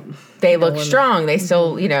 Right. They look strong. They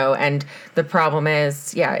still, and the problem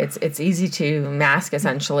is, it's easy to mask,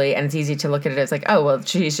 essentially, and it's easy to look at it as oh, well,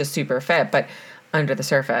 she's just super fit, but under the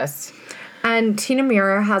surface. And Tina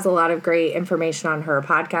Mura has a lot of great information on her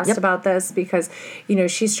podcast about this because,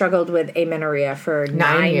 she struggled with amenorrhea for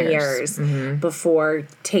 9 years before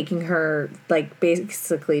taking her,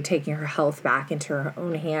 basically taking her health back into her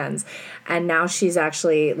own hands. And now she's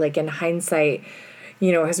actually, in hindsight,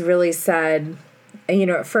 has really said,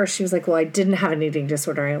 at first she was like, well, I didn't have an eating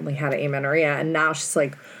disorder. I only had amenorrhea. And now she's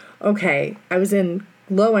like, okay, I was in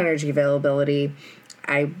low energy availability.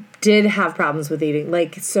 I did have problems with eating.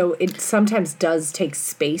 Like, so it sometimes does take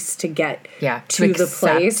space to get to the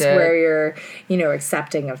place where you're,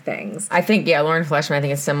 accepting of things. I think, Lauren Fleshman, I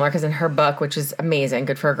think is similar because in her book, which is amazing,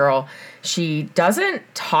 good for a girl, she doesn't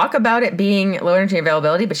talk about it being low energy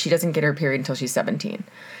availability, but she doesn't get her period until she's 17.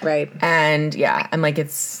 Right. And and like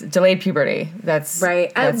it's delayed puberty. That's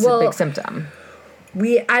right. That's a big symptom.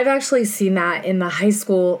 I've actually seen that in the high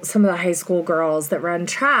school, some of the high school girls that run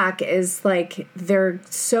track is like, they're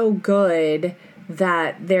so good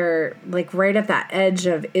that they're like right at that edge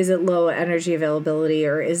of, is it low energy availability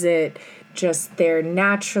or is it just they're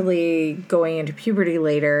naturally going into puberty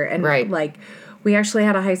later? And like, we actually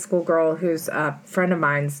had a high school girl who's a friend of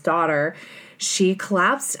mine's daughter. She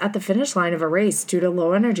collapsed at the finish line of a race due to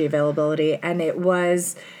low energy availability. And it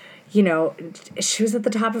was, she was at the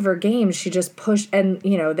top of her game. She just pushed, and,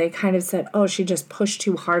 they kind of said, oh, she just pushed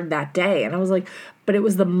too hard that day. And I was like, but it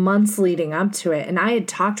was the months leading up to it. And I had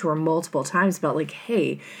talked to her multiple times about like,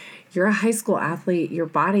 hey, you're a high school athlete. Your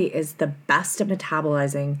body is the best at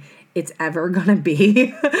metabolizing it's ever going to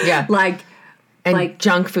be. Yeah. like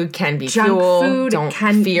junk food can be fuel. Don't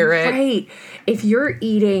fear it. Right. If you're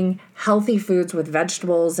eating healthy foods with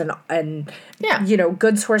vegetables and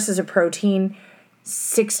good sources of protein,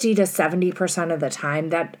 60 to 70% of the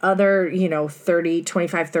time, that other,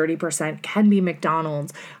 30% can be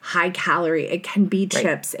McDonald's, high calorie. It can be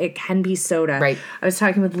chips. It can be soda. Right. I was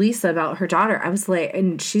talking with Lisa about her daughter. I was like,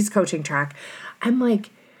 and she's coaching track. I'm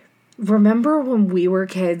like, remember when we were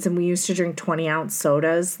kids and we used to drink 20-ounce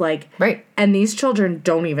sodas? Like, right. And these children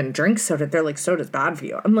don't even drink soda. They're like, soda's bad for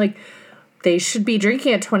you. I'm like, they should be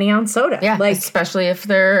drinking a 20-ounce soda. Yeah, like, especially if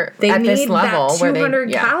they're at this level that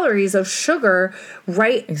 200 calories of sugar,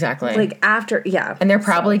 right? Exactly. Like after, And they're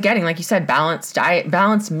probably getting, like you said, balanced diet,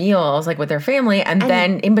 balanced meals, like with their family. And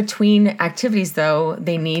then in between activities, though,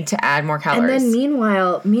 they need to add more calories. And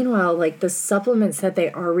then meanwhile, like the supplements that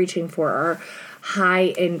they are reaching for are high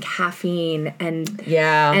in caffeine and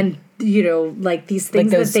like these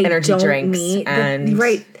things like that they energy don't drinks need. And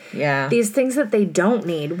right. Yeah. These things that they don't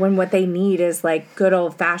need when what they need is like good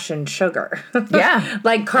old fashioned sugar. Yeah.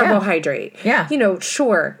 Like carbohydrate. Yeah.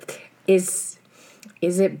 Sure. Is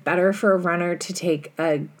it better for a runner to take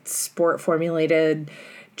a sport formulated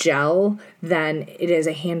gel than it is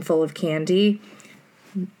a handful of candy?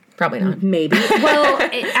 Probably not. Maybe. Well,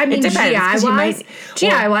 I mean,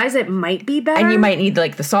 GI-wise, it might be better. And you might need,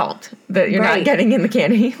 like, the salt that you're not getting in the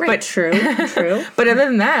candy. Right, but true. But other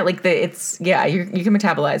than that, like, you can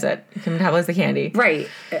metabolize it. You can metabolize the candy. Right.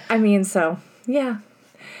 I mean, so, yeah.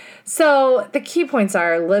 So, the key points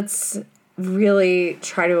are, let's really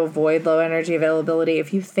try to avoid low energy availability.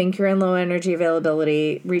 If you think you're in low energy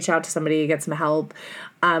availability, reach out to somebody, get some help.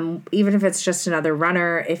 Even if it's just another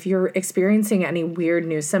runner, if you're experiencing any weird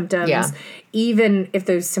new symptoms, even if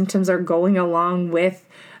those symptoms are going along with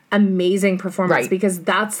amazing performance, because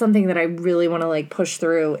that's something that I really want to like push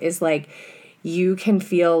through is like, you can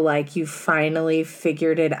feel like you finally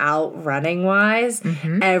figured it out running wise.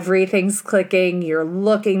 Mm-hmm. Everything's clicking. You're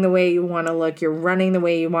looking the way you want to look. You're running the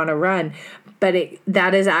way you want to run. But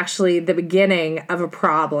that is actually the beginning of a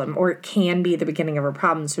problem, or it can be the beginning of a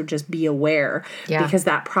problem. So just be aware, because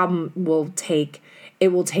that problem will take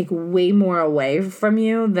way more away from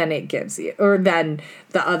you than it gives you, or than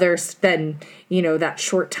that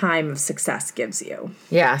short time of success gives you.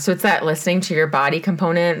 Yeah. So it's that listening to your body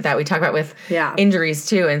component that we talk about with injuries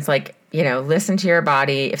too. And it's like, listen to your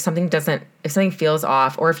body. If something feels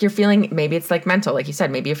off, or if you're feeling, maybe it's like mental, like you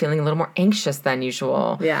said, maybe you're feeling a little more anxious than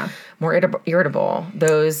usual. Yeah. More irritable.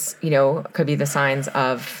 Those, could be the signs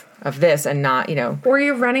of this, and not, Or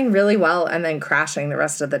you're running really well and then crashing the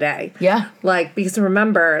rest of the day. Yeah. Like, because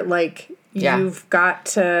remember, like, you've got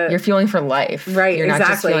to... You're fueling for life. Right, you're exactly. Not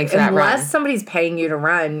just fueling for that Unless run. somebody's paying you to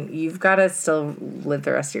run, you've got to still live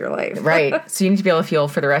the rest of your life. Right. So you need to be able to fuel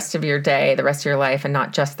for the rest of your day, the rest of your life, and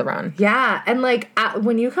not just the run. Yeah. And, like,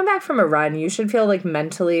 when you come back from a run, you should feel, like,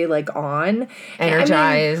 mentally, like, on.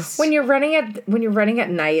 Energized. I mean, when you're running at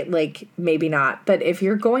night, like, maybe not. But if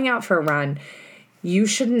you're going out for a run... You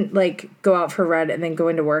shouldn't, like, go out for a run and then go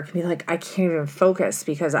into work and be like, I can't even focus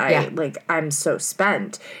because I'm so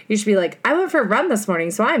spent. You should be like, I went for a run this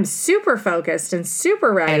morning, so I'm super focused and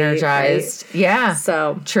super ready. Energized. Right? Yeah.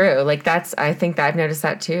 So. True. Like, I think that I've noticed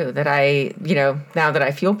that too, that I, now that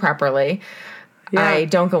I fuel properly, I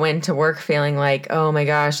don't go into work feeling like, oh my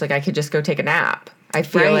gosh, like I could just go take a nap. I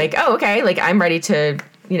feel like, oh, okay, like I'm ready to...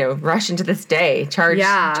 rush into this day, charge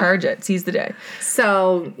it, seize the day.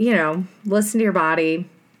 So, listen to your body,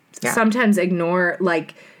 sometimes ignore,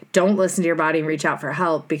 like, don't listen to your body and reach out for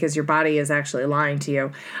help because your body is actually lying to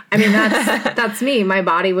you. I mean, that's me. My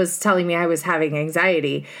body was telling me I was having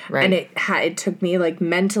anxiety. Right. And it took me, like,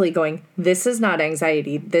 mentally going, this is not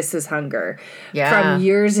anxiety. This is hunger. Yeah. From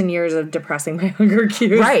years and years of depressing my hunger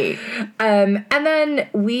cues. Right. And then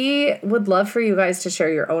we would love for you guys to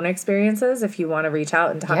share your own experiences if you want to reach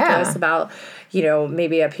out and talk to us about, you know,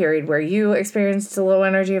 maybe a period where you experienced low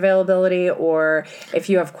energy availability, or if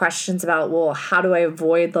you have questions about, well, how do I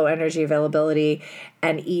avoid low energy availability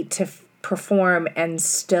and eat to perform and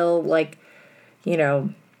still, like, you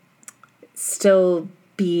know, still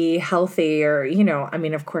be healthy, or, you know, I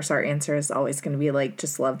mean, of course our answer is always going to be like,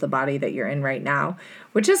 just love the body that you're in right now,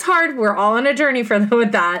 which is hard. We're all on a journey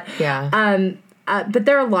with that. Yeah. But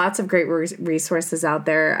there are lots of great resources out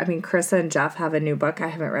there. I mean, Carissa and Jeff have a new book. I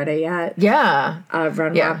haven't read it yet. Yeah.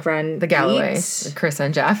 Run, Walk, Run, The Galloway. Carissa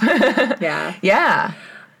and Jeff. Yeah. Yeah.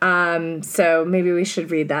 So maybe we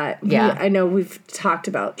should read that. Yeah. I know we've talked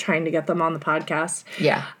about trying to get them on the podcast.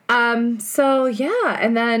 Yeah. So yeah.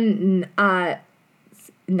 And then,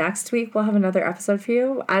 next week we'll have another episode for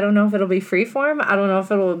you. I don't know if it'll be freeform. I don't know if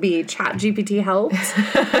it'll be ChatGPT helped.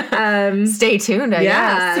 Stay tuned, I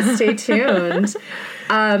guess. Stay tuned.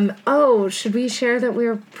 Should we share that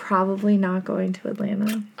we're probably not going to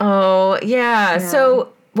Atlanta? Oh, yeah.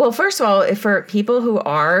 So, well, first of all, for people who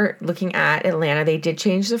are looking at Atlanta, they did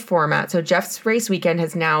change the format. So Jeff's race weekend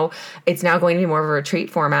it's now going to be more of a retreat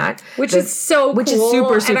format. Which is so cool. Which is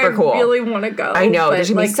super, super cool. I really want to go. I know. There's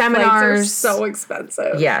going to be seminars. Flights are so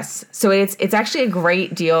expensive. Yes. So it's actually a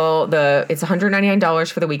great deal. It's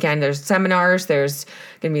 $199 for the weekend. There's seminars. There's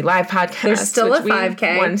going to be live podcasts. There's still a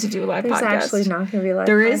 5K. We wanted to do a live podcast. There's actually not going to be a live podcast.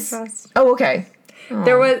 There is? Oh, okay.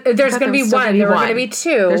 There's going to be one. There were going to be two.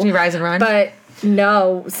 There's going to be Rise and Run? But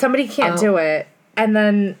no, somebody can't do it. And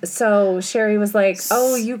then, so Sherry was like,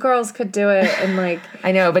 oh, you girls could do it. And like,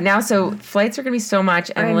 I know, but now, so flights are going to be so much.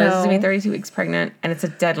 And Liz is going to be 32 weeks pregnant. And it's a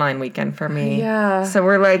deadline weekend for me. Yeah. So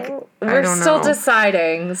we're like, we're still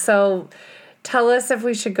deciding. So tell us if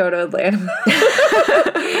we should go to Atlanta.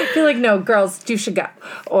 I feel like, no, girls, you should go.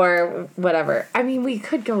 Or whatever. I mean, we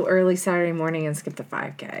could go early Saturday morning and skip the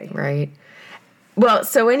 5K. Right. Well,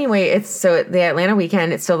 so anyway, the Atlanta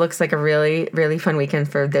weekend, it still looks like a really, really fun weekend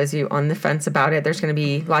for those of you on the fence about it. There's going to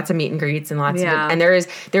be lots of meet and greets and lots of, and there is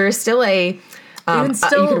still a, you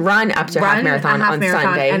can run up to a half marathon on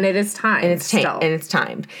Sunday. And it is timed. And it's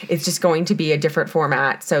timed. It's just going to be a different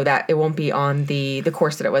format so that it won't be on the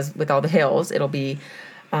course that it was with all the hills. It'll be,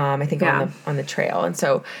 I think, on the trail. And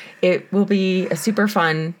so it will be a super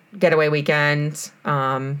fun getaway weekend.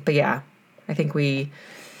 But yeah, I think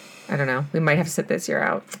I don't know. We might have to sit this year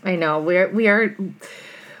out. I know. We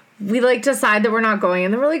like decide that we're not going,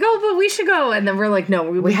 and then we're like, oh, but we should go. And then we're like, no,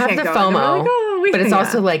 we have can't the go. FOMO. Like, oh, but it's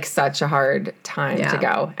also like such a hard time to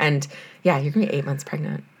go. And yeah, you're going to be 8 months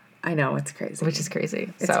pregnant. I know. It's crazy. Which is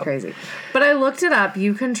crazy. It's crazy. But I looked it up.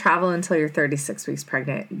 You can travel until you're 36 weeks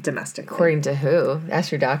pregnant domestically. According to who?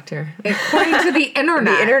 Ask your doctor. According to the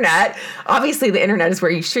internet. The internet. Obviously, the internet is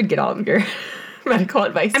where you should get all of your medical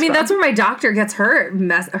advice. I mean, that's where my doctor gets her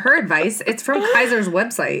advice. It's from Kaiser's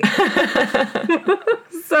website.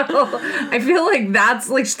 So I feel like that's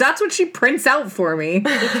what she prints out for me.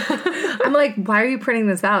 I'm like, why are you printing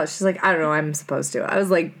this out? She's like, I don't know. I'm supposed to. I was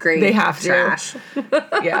like, great. They have trash.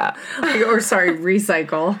 Yeah.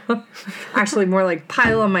 Recycle. Actually, more like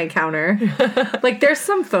pile on my counter. Like, there's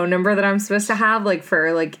some phone number that I'm supposed to have, like,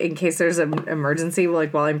 for, like, in case there's an emergency,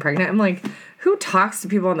 like, while I'm pregnant. I'm like, who talks to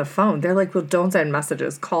people on the phone? They're like, well, don't send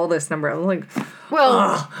messages. Call this number. I'm like,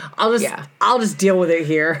 well, I'll just deal with it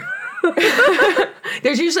here.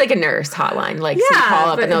 There's usually like a nurse hotline. Like, so you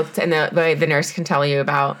call up and the nurse can tell you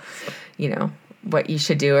about, you know, what you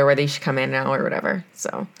should do or whether you should come in now or whatever.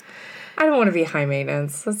 So I don't want to be high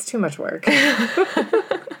maintenance. That's too much work.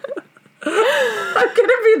 I'm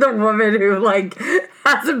gonna be the woman who, like,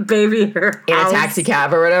 has a baby in her house. In a taxi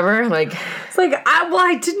cab or whatever. Like, it's like,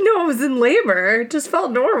 I didn't know I was in labor. It just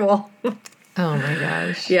felt normal. Oh my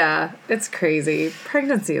gosh. Yeah, it's crazy.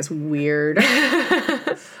 Pregnancy is weird.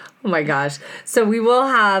 Oh my gosh. So we will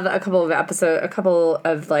have a couple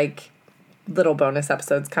of like little bonus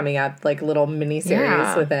episodes coming up, like little mini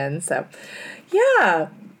series within. So yeah.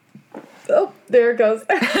 Oh, there it goes.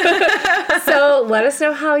 So let us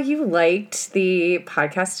know how you liked the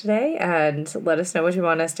podcast today, and let us know what you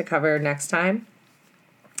want us to cover next time.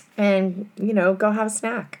 And, you know, go have a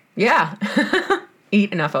snack. Yeah.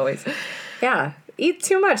 Eat enough always. Yeah. Eat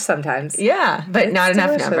too much sometimes. Yeah, but it's not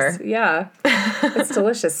delicious. Enough never. Yeah. It's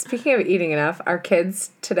delicious. Speaking of eating enough, our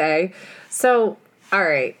kids today. So, all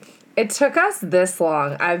right. It took us this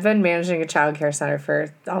long. I've been managing a childcare center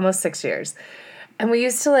for almost 6 years. And we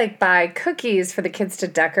used to, like, buy cookies for the kids to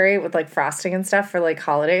decorate with, like, frosting and stuff for, like,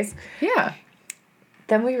 holidays. Yeah.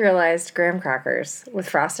 Then we realized graham crackers with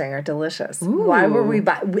frosting are delicious. Ooh. Why were we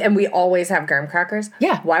buying... And we always have graham crackers.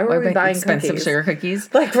 Yeah. Why were we buying expensive cookies? Sugar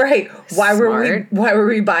cookies? Like, right. Why were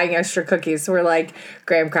we buying extra cookies? So we're like,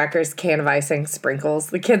 graham crackers, can of icing, sprinkles.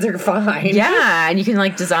 The kids are fine. Yeah, and you can,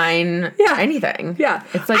 like, design anything. Yeah.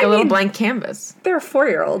 It's like a little blank canvas. They're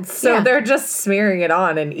 4-year-olds, so they're just smearing it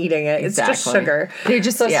on and eating it. Exactly. It's just sugar. They're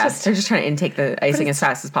just, they're just trying to intake the icing as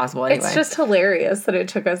fast as possible anyway. It's just hilarious that it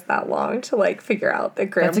took us that long to, like, figure out that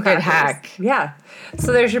graham crackers... That's a good hack. Yeah.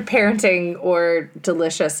 So there's your parenting or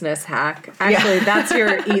deliciousness hack. Actually, that's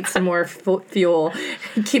your eat some more fuel.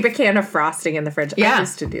 Keep a can of frosting in the fridge. Yeah. I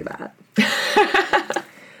used to do that.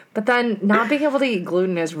 But then not being able to eat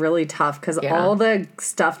gluten is really tough because all the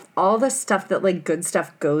stuff that, like, good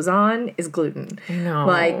stuff goes on is gluten. No.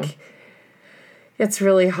 Like, it's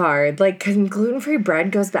really hard. Like, can gluten-free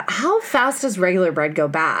bread goes bad? How fast does regular bread go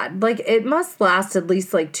bad? Like, it must last at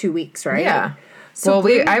least, like, 2 weeks, right? Yeah. So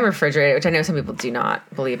I refrigerate it, which I know some people do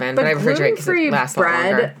not believe in, but I refrigerate because it lasts a lot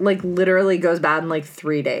longer. Bread, like, literally goes bad in, like,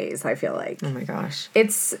 3 days, I feel like. Oh, my gosh.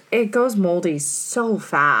 It goes moldy so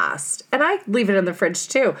fast. And I leave it in the fridge,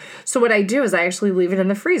 too. So what I do is I actually leave it in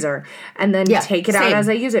the freezer and then take it out as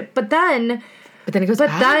I use it. But then it goes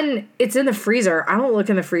bad? Then it's in the freezer. I don't look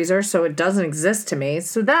in the freezer, so it doesn't exist to me.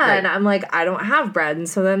 So then I'm like, I don't have bread. And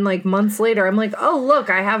so then, like, months later, I'm like, oh, look,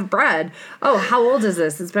 I have bread. Oh, how old is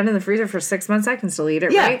this? It's been in the freezer for 6 months. I can still eat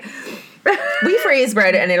it, right? We freeze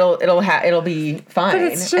bread and it'll be fine. But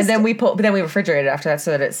it's just, and then we refrigerate it after that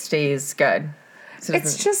so that it stays good. So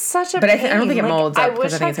it's just such a But pain. I don't think it molds up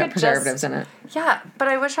because I think it's got could preservatives in it. Yeah, but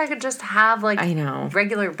I wish I could just have, like, I know.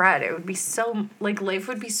 regular bread. It would be so, like, life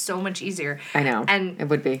would be so much easier. I know. And it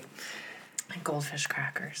would be. Like goldfish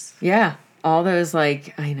crackers. Yeah. All those,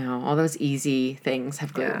 like, I know, all those easy things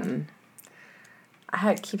have gluten. Yeah.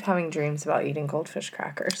 I keep having dreams about eating goldfish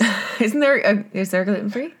crackers. Is there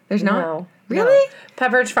gluten-free? There's not? No. Really? No.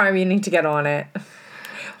 Pepperidge Farm, you need to get on it.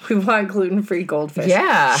 We want gluten-free goldfish.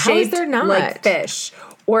 Yeah. How is there not? Like fish.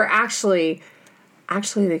 Or actually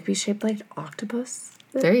they could be shaped like octopus.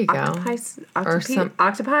 There you go. Octopuses.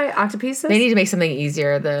 They need to make something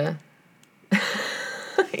easier,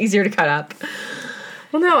 easier to cut up.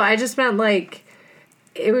 Well, no, I just meant, like,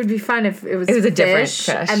 it would be fun if it was a different fish.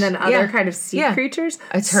 And then other kind of sea creatures.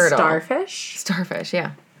 A turtle. Starfish,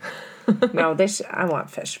 yeah. No, I want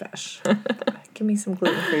fish. Give me some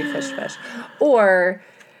gluten-free fish. Or,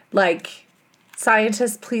 like,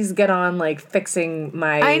 scientists, please get on, like, fixing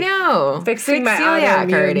my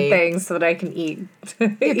autoimmune things so that I can eat.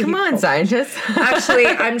 Yeah, come on, scientists. Actually,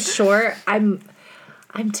 I'm sure I'm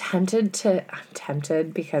tempted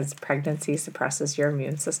because pregnancy suppresses your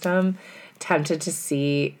immune system. Tempted to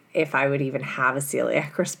see if I would even have a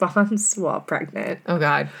celiac response while pregnant. Oh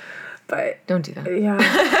God. But don't do that. Yeah.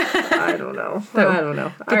 I don't know. But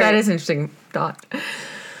that is an interesting thought.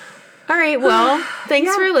 All right. Well,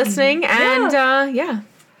 thanks for listening. And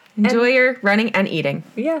enjoy your running and eating.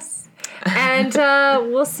 Yes. And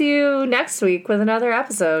we'll see you next week with another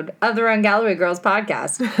episode of the Run Galloway Girls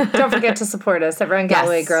podcast. Don't forget to support us at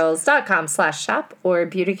rungallowaygirls.com/shop or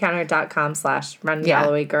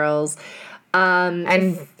beautycounter.com/rungallowaygirls.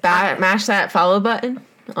 And mash that follow button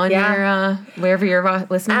on your wherever you're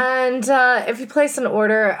listening. And if you place an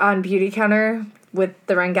order on Beauty Counter with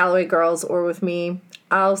the Run Galloway Girls or with me,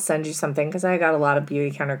 I'll send you something because I got a lot of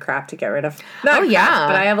Beauty Counter crap to get rid of. But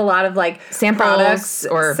I have a lot of, like, samples products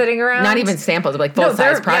or sitting around. Not even samples, but, like,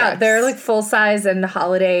 full-size products. Yeah, they're, like, full-size and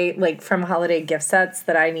holiday, like, from holiday gift sets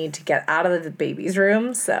that I need to get out of the baby's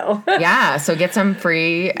room, so. Yeah, so get some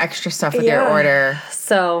free extra stuff with your order.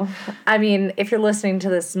 So, I mean, if you're listening to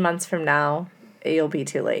this months from now, you'll be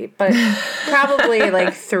too late. But probably,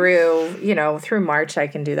 like, through March I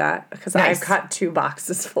can do that. Because I've got 2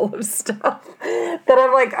 boxes full of stuff that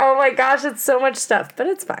I'm like, oh my gosh, it's so much stuff. But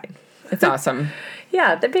it's fine. It's awesome.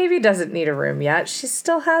 Yeah, the baby doesn't need a room yet. She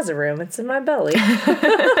still has a room. It's in my belly.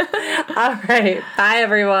 All right. Bye,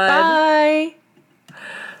 everyone. Bye.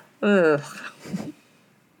 Ugh.